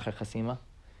b'Hoshana Rabbah Chasima.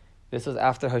 This was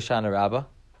after Hoshana Rabbah,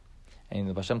 and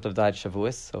the Baal Shem Tov died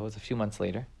Shavuos, so it was a few months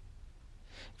later.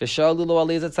 V'shalu lo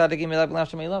alei zet tzadikim elav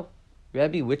b'nafshem elav.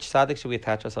 Rabbi, which tzaddik should we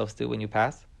attach ourselves to when you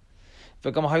pass?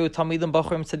 V'gam hayu talmidim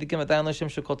b'chorim tzadikim adayin l'shem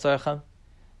shukol tzarecham.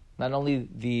 Not only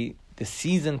the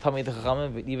seasoned Talmidei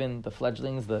Chachamim, but even the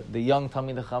fledglings, the young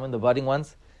Talmidei Chachamim, the budding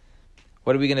ones.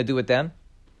 What are we going to do with them?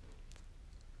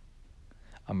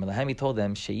 Amar lahem, he told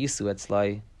them, sheyisu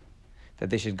etzlai, that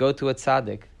they should go to a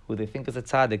tzaddik, who they think is a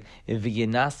tzaddik,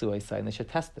 v'yinasu eisai, and they should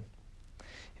test him.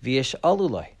 V'yesh'alu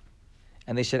lai,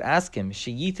 and they should ask him,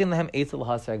 sheyitin lahem eitza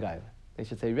l'hasar gaiva. They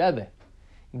should say, Rebbe,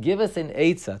 give us an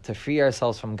eitza to free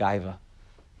ourselves from gaiva.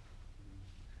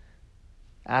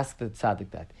 Ask the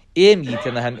tzaddik that. Im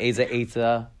yitin lahem eiza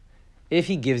eitza, if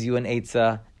he gives you an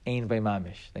eitza, Ein by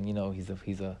mamish, then you know he's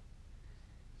a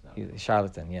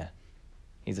charlatan. Yeah,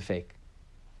 he's a fake.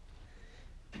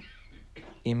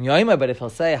 Im yoima, but if he'll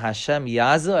say Hashem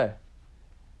Yazor,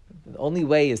 the only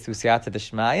way is through siyata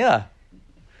d'shmaya.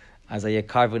 As a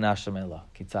yekarvu nasham elah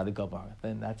kitzadik gabar,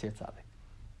 then that's your tzaddik.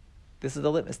 This is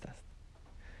the litmus test.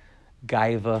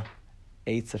 Gaiva,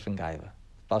 eitzah from gaiva.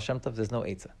 Baal Shem Tov, there's no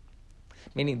eitzah.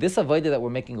 Meaning this avodah that we're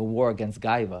making a war against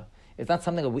gaiva, it's not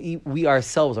something that we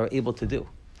ourselves are able to do.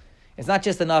 It's not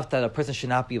just enough that a person should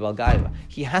not be about gaiva.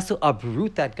 He has to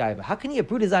uproot that gaiva. How can he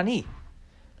uproot his ani?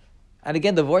 And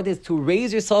again, the word is to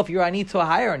raise yourself, your ani, to a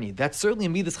higher ani. That's certainly a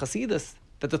midas chasidus.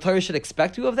 That the Torah should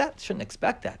expect you of that? Shouldn't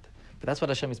expect that. But that's what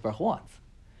Hashem Yisbarach wants.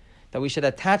 That we should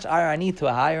attach our ani to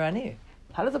a higher ani.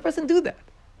 How does a person do that?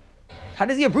 How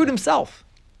does he uproot himself?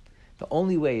 The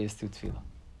only way is through tefillah.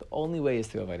 The only way is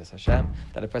through avodas Hashem.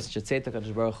 That a person should say to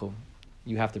Kadosh Baruch Hu,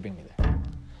 you have to bring me there.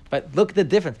 But look at the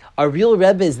difference. Our real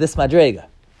Rebbe is this madrega.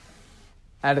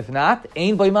 And if not,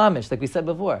 ein boy mamish, like we said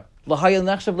before. L'hayel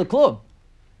nechshav l'klum.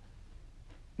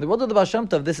 The world of the Baal Shem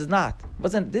Tov, this is not.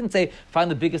 Didn't say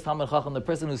find the biggest Talmid Chacham, the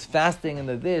person who's fasting and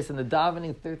the this and the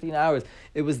davening 13 hours.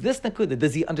 It was this nakuda.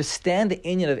 Does he understand the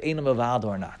inyan of Einam Avada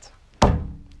or not?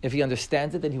 If he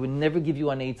understands it, then he would never give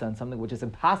you an eitzah on something which is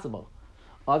impossible,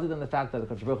 other than the fact that the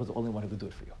Kadosh Baruch Hu is the only one who could do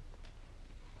it for you.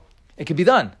 It can be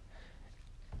done,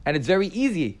 and it's very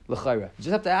easy. L'chayra, you just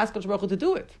have to ask Kadosh Baruch Hu to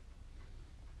do it.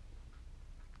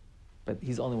 But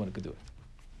he's the only one who could do it.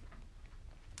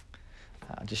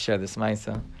 I'll just share this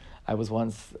ma'isa. I was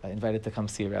once invited to come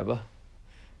see a Rebbe,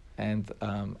 and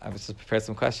I was just prepared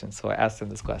some questions, so I asked him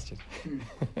this question.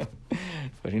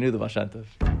 But he knew the Baal Shem Tov.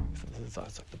 So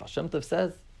the Baal Shem Tov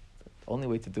says, the only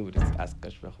way to do it is to ask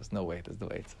Kadosh Baruch Hu. There's no way, there's no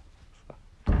way.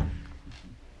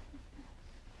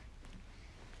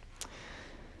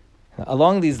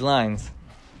 Along these lines,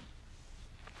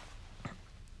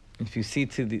 if you see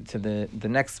to the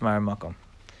next Mar Makom,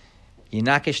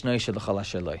 Yinakesh Noisha L'chol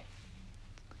Asher Loi.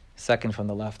 Second from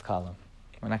the left column.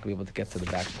 We're not going to be able to get to the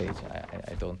back page.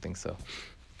 I don't think so.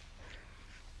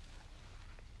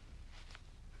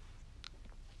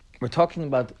 We're talking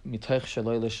about Mitoich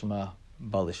Shaloi Lishma,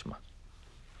 Balishma.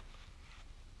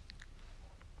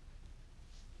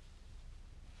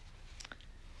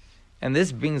 And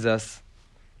this brings us,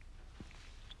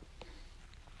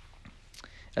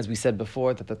 as we said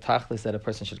before, that the tachlis that a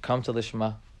person should come to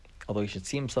Lishma, although he should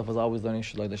see himself as always learning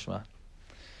Shaloi Lishma.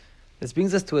 This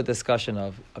brings us to a discussion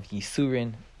of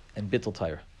Yisurin and Bittul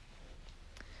Torah.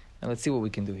 And let's see what we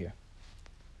can do here.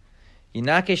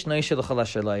 Yinakesh Noisha L'chol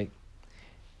Asher Loi.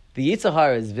 The Yetzer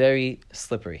Hara is very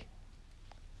slippery,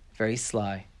 very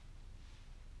sly,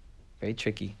 very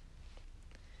tricky.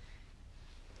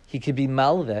 He could be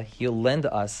malveh, he'll lend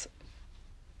us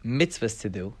mitzvahs to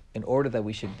do in order that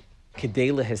we should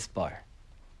kedei lehispar.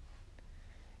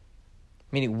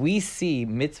 Meaning we see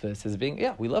mitzvahs as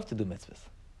being, we love to do mitzvahs.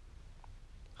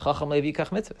 Chacham levi kach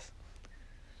mitzvahs.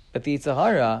 But the Yetzer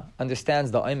Hara understands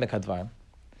the oimek hadvarim,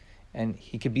 and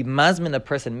he could be mazmin a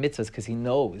person mitzvahs because he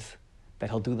knows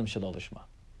that he'll do them shalol lishma.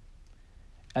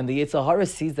 And the Yetzer Hara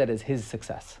sees that as his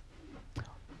success.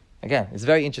 Again, it's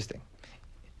very interesting.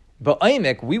 But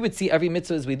oimek, we would see every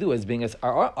mitzvah as we do as being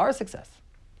our success.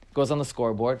 Goes on the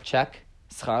scoreboard, check,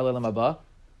 schar le'lam haba.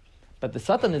 But the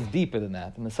Satan is deeper than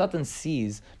that, and the Satan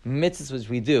sees mitzvahs which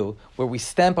we do, where we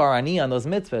stamp our ani on those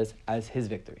mitzvahs as his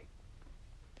victory.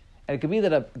 And it could be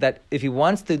that if he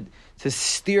wants to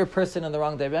steer a person in the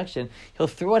wrong direction, he'll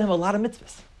throw at him a lot of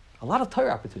mitzvahs, a lot of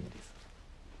Torah opportunities.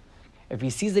 If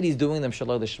he sees that he's doing them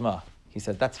shalom lishma, he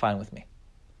says, that's fine with me.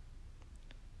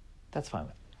 That's fine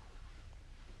with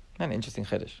me. An interesting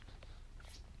chiddush.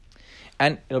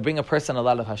 And it'll bring a person a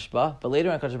lot of hashba, but later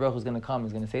on Kadosh Baruch Hu is going to come,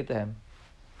 he's going to say to him,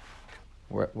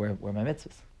 where are my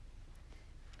mitzvahs?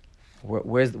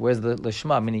 Where's the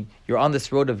lishma? Meaning, you're on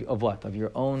this road of what? Of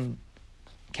your own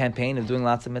campaign of doing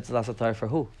lots of mitzvahs, lots of Torah for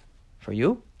who? For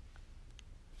you?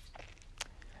 I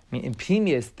mean, in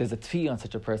Pnimius, there's a tefillah on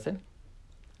such a person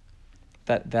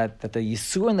that the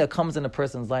yisurin that comes in a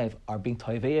person's life are being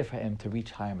toiveya for him to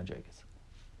reach higher madrigas.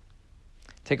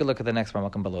 Take a look at the next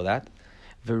Ramakan below that.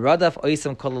 V'radaf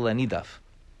oisam kolol anidaf.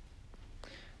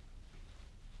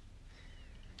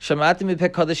 Shamati mipeh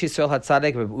Kodesh Yisrael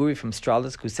Hatzadek Reb Uri from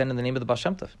Stralisk, who sent in the name of the Baal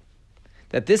Shem Tov,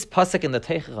 that this pasuk in the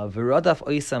Teichah, V'radaf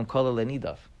oisam kolol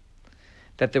anidaf,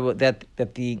 that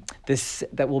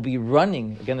will be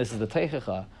running, again this is the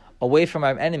Teichah, away from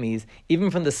our enemies,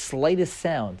 even from the slightest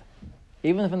sound,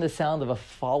 even from the sound of a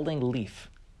falling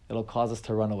leaf, it'll cause us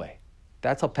to run away.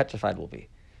 That's how petrified we'll be.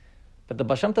 But the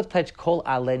Baal Shem Tov touched kol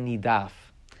ale nidaf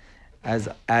as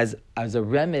a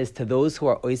remez to those who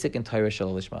are oisik in Torah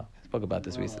shalol lishma. I spoke about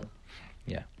this recently.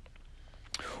 Yeah.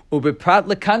 Ubiprat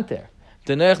lekanter,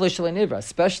 denoich l'shalei nivra,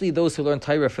 especially those who learn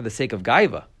Torah for the sake of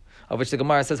gaiva, of which the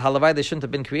Gemara says halavai they shouldn't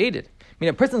have been created. I mean,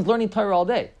 a person's learning Torah all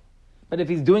day, but if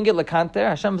he's doing it lekanter,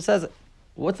 Hashem says,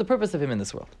 what's the purpose of him in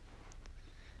this world?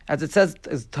 As it says,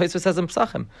 as Tosfos says in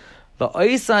Pesachim, the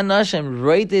oisa nashim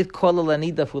roidev kol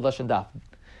alanida fu lashon daf.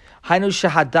 Hainu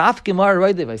shahadaf gemar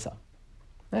roidev oisa. Isn't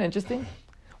that interesting?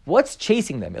 What's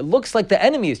chasing them? It looks like the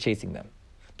enemy is chasing them.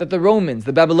 That the Romans,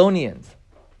 the Babylonians,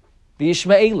 the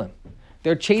Ishmaelim,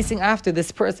 they're chasing after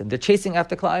this person. They're chasing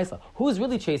after Klal Yisrael. Who's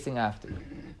really chasing after you?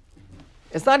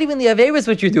 It's not even the Averis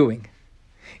what you're doing.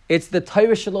 It's the Torah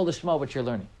Shalol Lishma what you're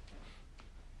learning.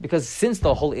 Because since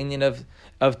the whole inyan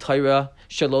of Torah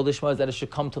Shalol Lishma is that it should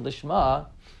come to Lishma,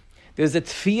 there's a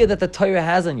tefiyah that the Torah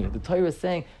has on you. The Torah is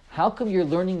saying, how come you're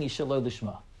learning Shalol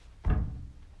Lishma?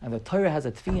 And the Torah has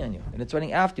a tefiyah on you. And it's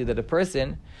running after you that a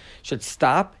person should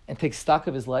stop and take stock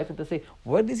of his life and to say,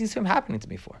 what is this happening to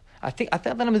me for? I thought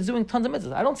that I'm doing tons of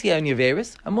mitzvahs. I don't see any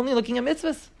Averis. I'm only looking at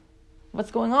mitzvahs. What's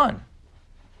going on?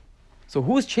 So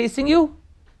who's chasing you?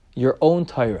 Your own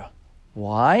Torah.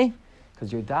 Why?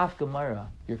 Because your daf Gemara,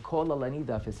 your kol alani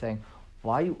daf is saying,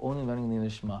 why are you only learning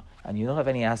Lishma and you don't have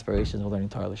any aspirations of learning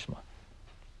Torah Lishma?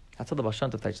 That's how the Baal Shem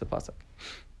Tov teaches the pasuk.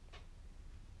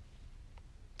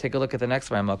 Take a look at the next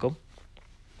Ramakum.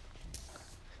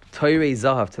 Toirei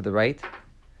Zahav to the right.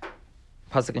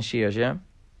 Pasuk in Shir Hashem.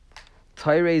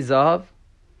 Toirei Zahav,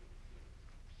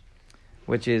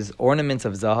 which is ornaments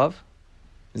of Zahav.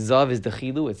 Zahav is the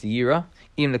Chilu, it's Yira.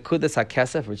 Im Nekudas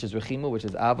HaKesef, which is Rechimu, which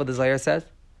is Ava, the Zayar says.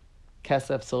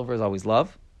 Kesef, silver is always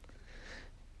love.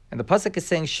 And the pasuk is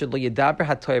saying, "Shelo yedaber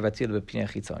haTorah v'tfilah b'pnei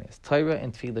chitzonius." Torah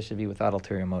and tefillah should be without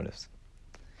ulterior motives.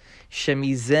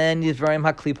 Shemizen yivraim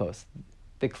haklipos.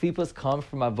 The klipos come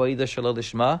from avodah shalol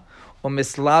lishma, or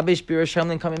mislabish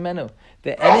birashem kamimenu.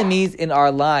 The enemies in our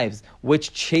lives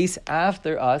which chase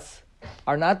after us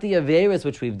are not the averas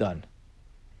which we've done.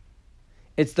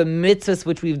 It's the mitzvahs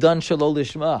which we've done shalol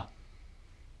lishma.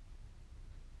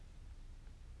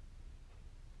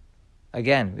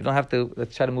 Again, we don't have to.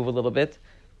 Let's try to move a little bit.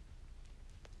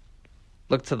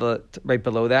 Look to the right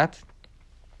below that.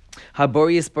 Habor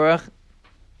Yisbarach.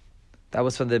 That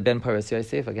was from the Ben Paras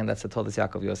Yosef. Again, that's the Toldos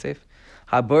Yaakov Yosef.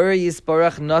 Habor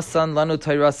Yisbarach Nasan Lanu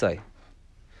Tayrasai.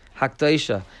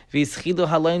 Hakdaisha. V'ischilu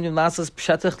halayim lasos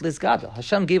pshatach lizgadel.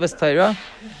 Hashem gave us Torah,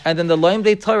 and then the Loim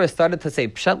Dei Torah started to say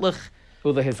pshatlich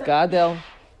ula hisgadel,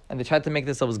 and they tried to make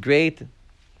themselves great.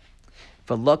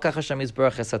 V'lokach Hashem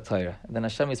Yisbarach es Torah. And then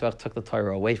Hashem Yisbarach took the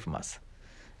Torah away from us.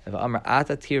 Not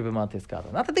that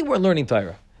they weren't learning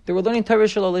Torah. They were learning Torah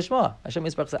Shalol Lishma. Hashem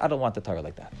Yisbarach said, I don't want the Torah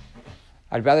like that.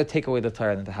 I'd rather take away the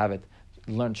Torah than to have it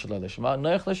learn Shalol Lishma.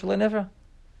 Noach L'Shalei Nevra.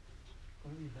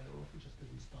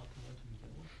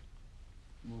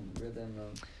 Well, we read in the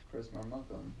first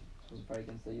Marmakom, you're supposed to fight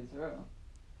against the Yitzhak.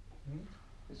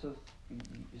 You're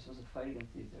supposed to fight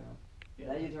against the Yitzhak. Yeah.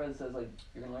 That Yitzhak that says, like,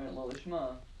 you're going to learn it Lo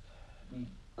Lishma, we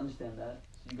understand that.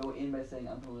 So you go in by saying,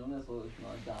 I'm going to learn this Lo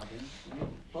Lishma, davening, and you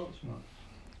Lo Lishma.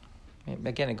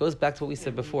 Again, it goes back to what we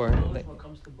said before. What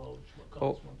comes to both?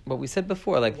 What we said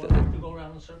before, like what do you go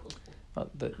around in circles for?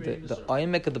 the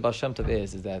aymek of the Baal Shem Tov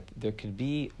is that there could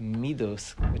be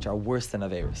midos which are worse than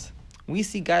averos. We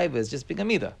see gaiva as just being a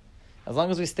midah. As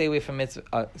long as we stay away from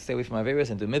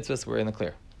averos and do mitzvahs, we're in the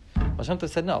clear. Baal Shem Tov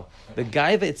said no. The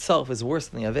gaiva itself is worse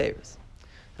than the averos.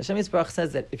 Hashem Yisbarach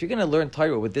says that if you're going to learn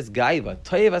Torah with this gaiva,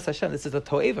 toevas Hashem, this is a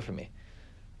toeva for me.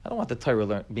 I don't want the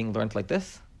Torah being learned like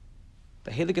this.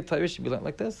 The Heilige Torah should be learned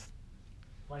like this.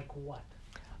 Like what?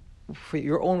 For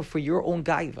your own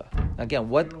gaiva. Again,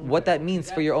 what that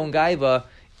means for your own gaiva,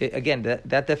 again,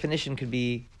 that definition could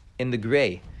be in the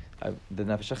gray. The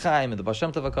Nefesh HaChaim and the Baal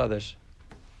Shem Tov HaKadosh.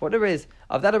 Whatever it is,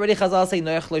 of that already Chazal say,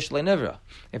 Noach L'Shalei Nevra.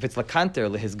 If it's Lakanter,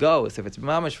 Lehizgos, if it's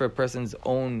mamash for a person's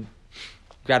own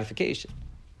gratification.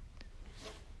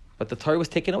 But the Torah was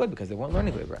taken away because they weren't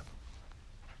learning Torah.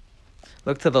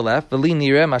 Look to the left. Again,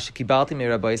 this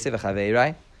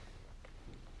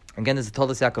is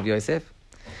Toldos Yaakov Yosef.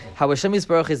 How Hashem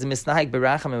Yisbarach is misnahik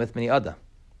berachamim with many other.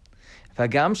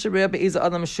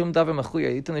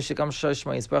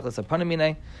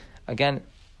 Again,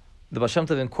 the Baal Shem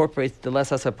Tov incorporates the less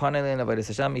hasapanel and avodas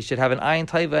Hashem. He should have an ayin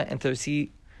taiva and to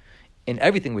see in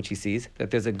everything which he sees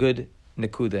that there's a good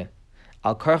nekuda.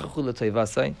 Al karchachu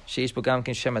l'toivasai sheish b'gam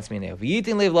kin shemetz minei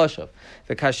v'yitin leiv lashav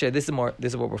v'kasher. This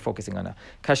is what we're focusing on now.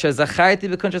 Kasher zacharti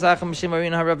b'kunchas acham b'shem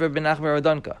arin harav ben Nachman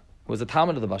Radonka, who was a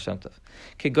Talmud of the Baal Shem Tov.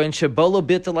 Kegoin shebolo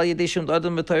bittul al yedei shum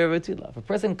adam b'Torah v'tila. If a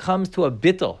person comes to a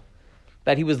bittul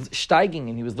that he was steiging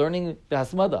and he was learning the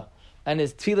hasmada and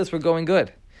his tefillas were going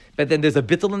good, but then there's a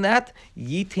bittul in that,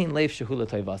 yitin leiv shehu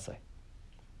l'toivasai.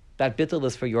 That bittul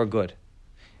is for your good.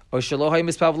 Or shelo hay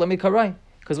mispav lemi karai,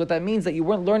 because what that means is that you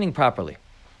weren't learning properly.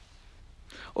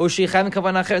 Or sheichav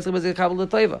kavanah acheres lebezikav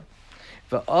l'toiva.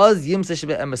 V'az yimsa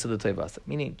shebe emes l'toivasa.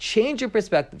 Meaning, change your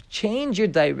perspective, change your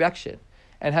direction,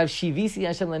 and have shivisi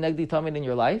Hashem lenegdi tamid in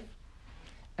your life,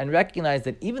 and recognize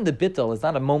that even the bittul is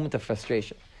not a moment of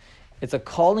frustration. It's a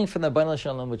calling from the Baal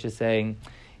Shem Tov, which is saying,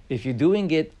 if you're doing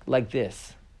it like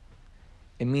this,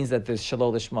 it means that there's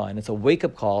shalol lishma, and it's a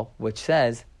wake-up call which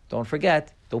says, don't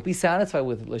forget, don't be satisfied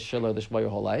with shalol lishma your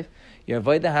whole life. Your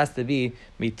avodah has to be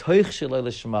mitoich shalol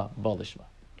lishma bal lishma.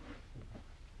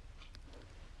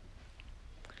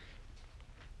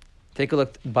 Take a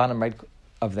look at the bottom right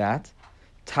of that.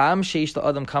 Tam sheish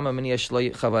la'adam kama mini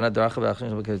shloi chavana daracha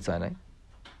v'achshin v'ketzanei.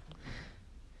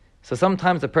 So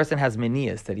sometimes a person has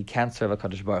minias that he can't serve a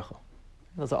Kadosh Baruch Hu.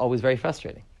 Those are always very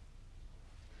frustrating.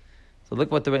 So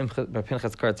look what the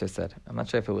Pinchas Kurtzer said. I'm not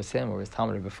sure if it was him or his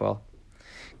Talmud before.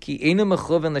 Ki einu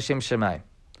mechuven l'shem shemayim.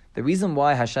 The reason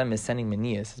why Hashem is sending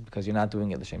minias is because you're not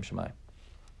doing it l'shem shemayim.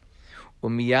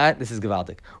 Umiyad, this is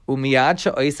gewaltig. Umiyad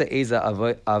she'oisa eza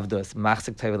avdos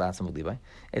machzik tov l'atzmo libay.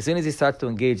 As soon as he starts to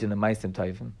engage in the ma'asim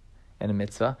tovim and a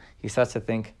mitzvah, he starts to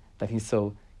think that he's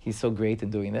so great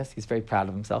in doing this. He's very proud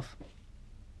of himself.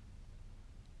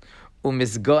 And he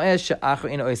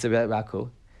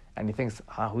thinks,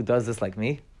 who does this like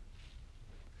me?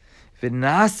 In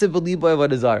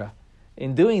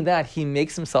doing that, he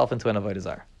makes himself into an avodah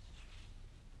zarah.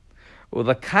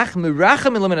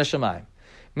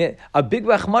 A big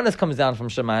rachmanis comes down from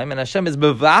Shemayim, and Hashem is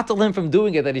mevatel him from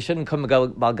doing it, that he shouldn't come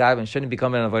Balgav and shouldn't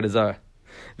become an avodah zarah.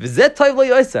 This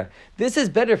is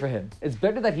better for him. It's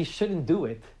better that he shouldn't do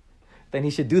it than he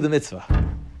should do the mitzvah.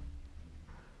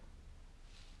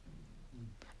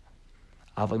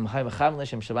 But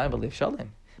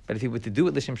if he were to do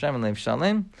it l'shem shamayim and l'shem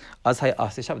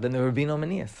shalem, then there would be no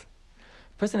manias.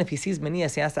 Person, if he sees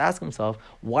manias, he has to ask himself,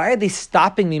 why are they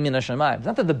stopping me min hashamayim? It's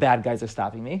not that the bad guys are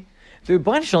stopping me. The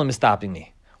Rebbeinu Shalom is stopping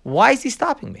me. Why is he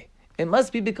stopping me? It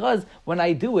must be because when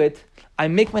I do it, I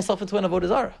make myself into an avodah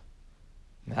zarah.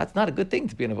 That's not a good thing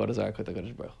to be an avodah zarah k'tei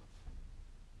Kadosh Baruch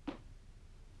Hu.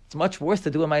 It's much worse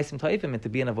to do a ma'asim tovim and to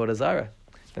be an avodah zarah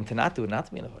than to not do it, not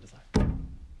to be an avodah zarah.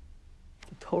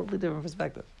 It's a totally different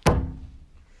perspective. And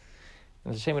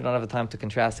it's a shame we don't have the time to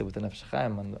contrast it with the Nefesh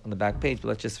HaChaim on the back page, but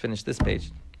let's just finish this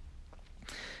page.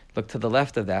 Look to the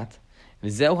left of that.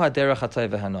 V'zeu ha'derech ha'tov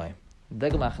v'hanoim. The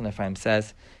Degel Machan Ephraim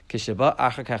says, "Kisheba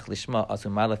achar kach lishma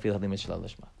asumala fil halimit shel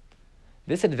lishma."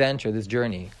 This adventure, this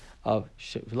journey of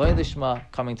shaloi lishma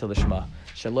coming to lishma,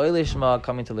 shaloi lishma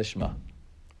coming to lishma.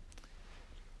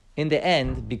 In the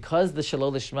end, because the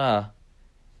shaloi lishma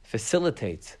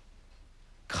facilitates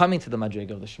coming to the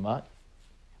madrega of lishma,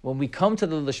 when we come to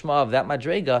the lishma of that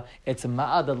madrega, it's a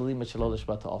ma'ad alimit shaloi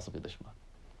lishma to also be lishma,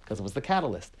 because it was the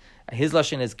catalyst. And his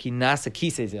lashon is kinasa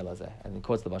kisei zelazeh, and he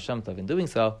quotes the Baal Shem Tov in doing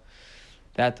so.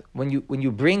 That when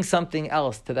you bring something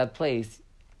else to that place,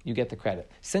 you get the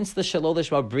credit. Since the Shalol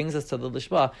Lishma brings us to the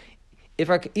Lishma,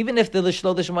 even if the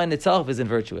Shalol Lishma in itself isn't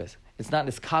virtuous, it's not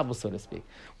niskabel, so to speak.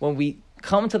 When we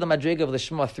come to the Madrega of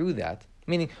Lishma through that,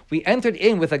 meaning we entered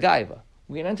in with a gaiva.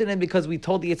 We entered in because we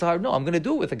told the Yitzhar, no, I'm going to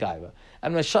do it with a gaiva.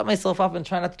 I'm going to shut myself up and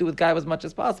try not to do it with gaiva as much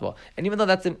as possible. And even though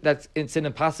it's an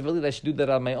impossibility that I should do that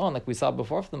on my own, like we saw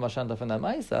before from the Baal Shem Tov and that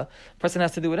Ma'isa, a person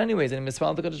has to do it anyways, and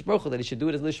Mitzvah to Kadosh Baruch Hu, that he should do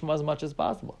it as Lishma as much as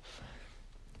possible.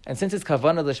 And since it's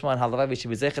Kavanah Lishma and Halavai, we should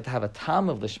be zeichet to have a tam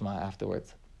of Lishma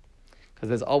afterwards. Because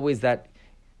there's always that,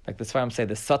 like the Sfarim say,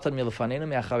 the Satan Milfanenu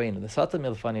Me'acharenu. The Satan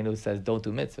Milfanenu says, don't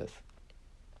do mitzvahs.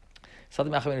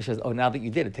 Satan Me'acharenu says, oh, now that you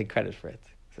did it, take credit for it.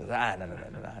 He says, no,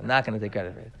 I'm not going to take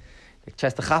credit for it. The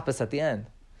chest of chapas at the end.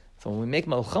 So when we make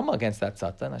malchama against that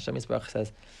Satan, Hashem Yisbarach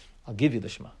says, I'll give you the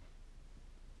Shema.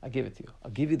 I'll give it to you.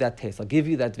 I'll give you that taste. I'll give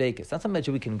you that vekas. It's not something that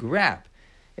we can grab.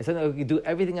 It's something that we can do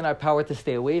everything in our power to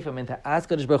stay away from and to ask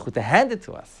Kadosh Baruch Hu to hand it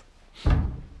to us.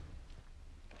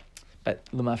 But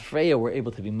l'mafreya, we're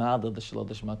able to be ma'adil the shalol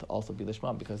l'shma to also be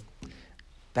l'shma, because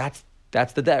that's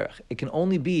the derech. It can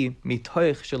only be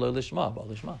mitoich shalol l'shma, ba'al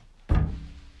l'shma.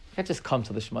 You can't just come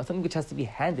to the Shema. Something which has to be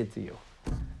handed to you.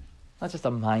 Not just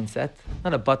a mindset,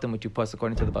 not a button which you push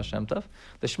according to the Baal Shem Tov.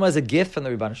 The Shema is a gift from the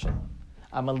Rebbeinu Shalom.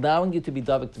 I'm allowing you to be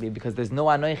davik to me because there's no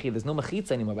anoichi, there's no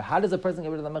mechitza anymore. But how does a person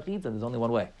get rid of the mechitza? There's only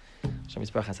one way. Hashem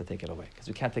Yisbarach has to take it away, because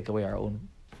we can't take away our own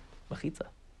mechitza.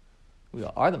 We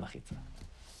are the mechitza.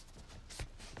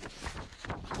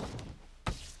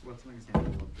 What's an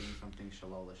example of doing something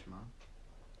shalol lishma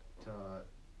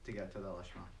to get to the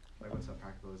lishma? Like, what's a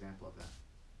practical example of that?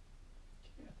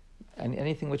 And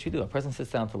anything which you do, a person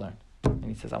sits down to learn, and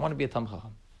he says, I want to be a Tam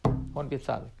Chacham. I want to be a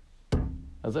tzaddik.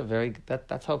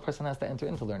 That's how a person has to enter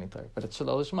into learning Torah. But it's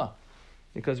Shalol Shema.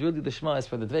 Because really the Shema is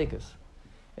for the Dveikus.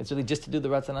 It's really just to do the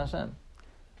Ratzon Hashem.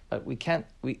 But we can't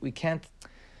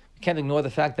ignore the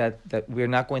fact that we're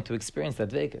not going to experience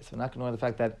that Vegas. We're not going to ignore the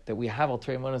fact that we have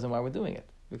ulterior motives and why we're doing it.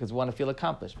 Because we want to feel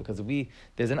accomplished. Because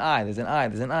there's an I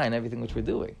in everything which we're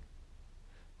doing.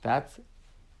 A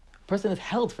person is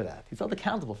held for that. He's held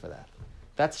accountable for that.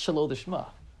 That's Shalom Lishma.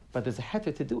 But there's a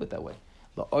heter to do it that way.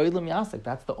 L'olam yasek,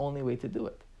 that's the only way to do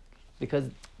it. Because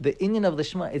the inyan of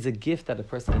Lishma is a gift that a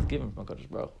person is given from HaKadosh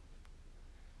Baruch Hu.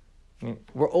 I mean,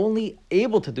 we're only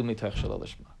able to do mitoch Shalom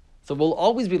Lishma. So we'll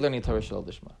always be learning Torah Shalom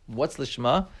Lishma. What's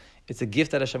Lishma? It's a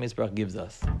gift that Hashem Yisbarach gives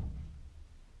us.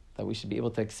 That we should be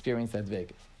able to experience that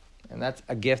Vegas. And that's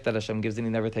a gift that Hashem gives and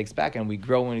He never takes back. And we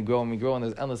grow and we grow and we grow, and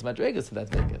there's endless madrigas to that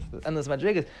Vegas. There's endless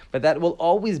madrigas. But that will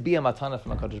always be a matana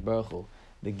from HaKadosh Baruch Hu,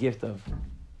 the gift of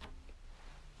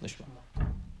Lishma.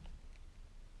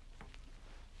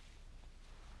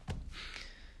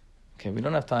 Okay, we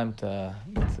don't have time to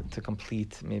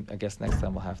complete. Maybe, I guess next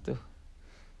time we'll have to.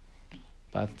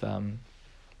 But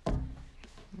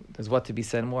there's what to be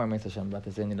said more, Hashem, about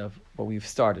this inyan of what we've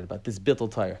started, about this bittul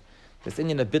Torah. This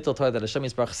inyan of bittul Torah, that Hashem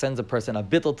Yisbarach sends a person, a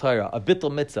bittul Torah, a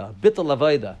bittul mitzvah, a bittul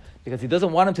avodah, because He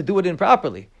doesn't want him to do it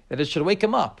improperly, that it should wake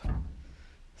him up.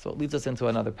 So it leads us into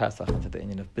another passage, into the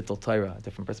inyan of bittul Torah, a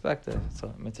different perspective.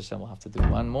 So Hashem will have to do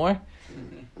one more,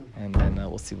 and then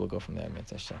we'll see, we'll go from there,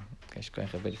 Hashem. Okay, shukran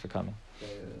for coming.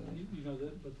 You know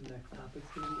what the next topic's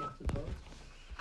going to be after Torah?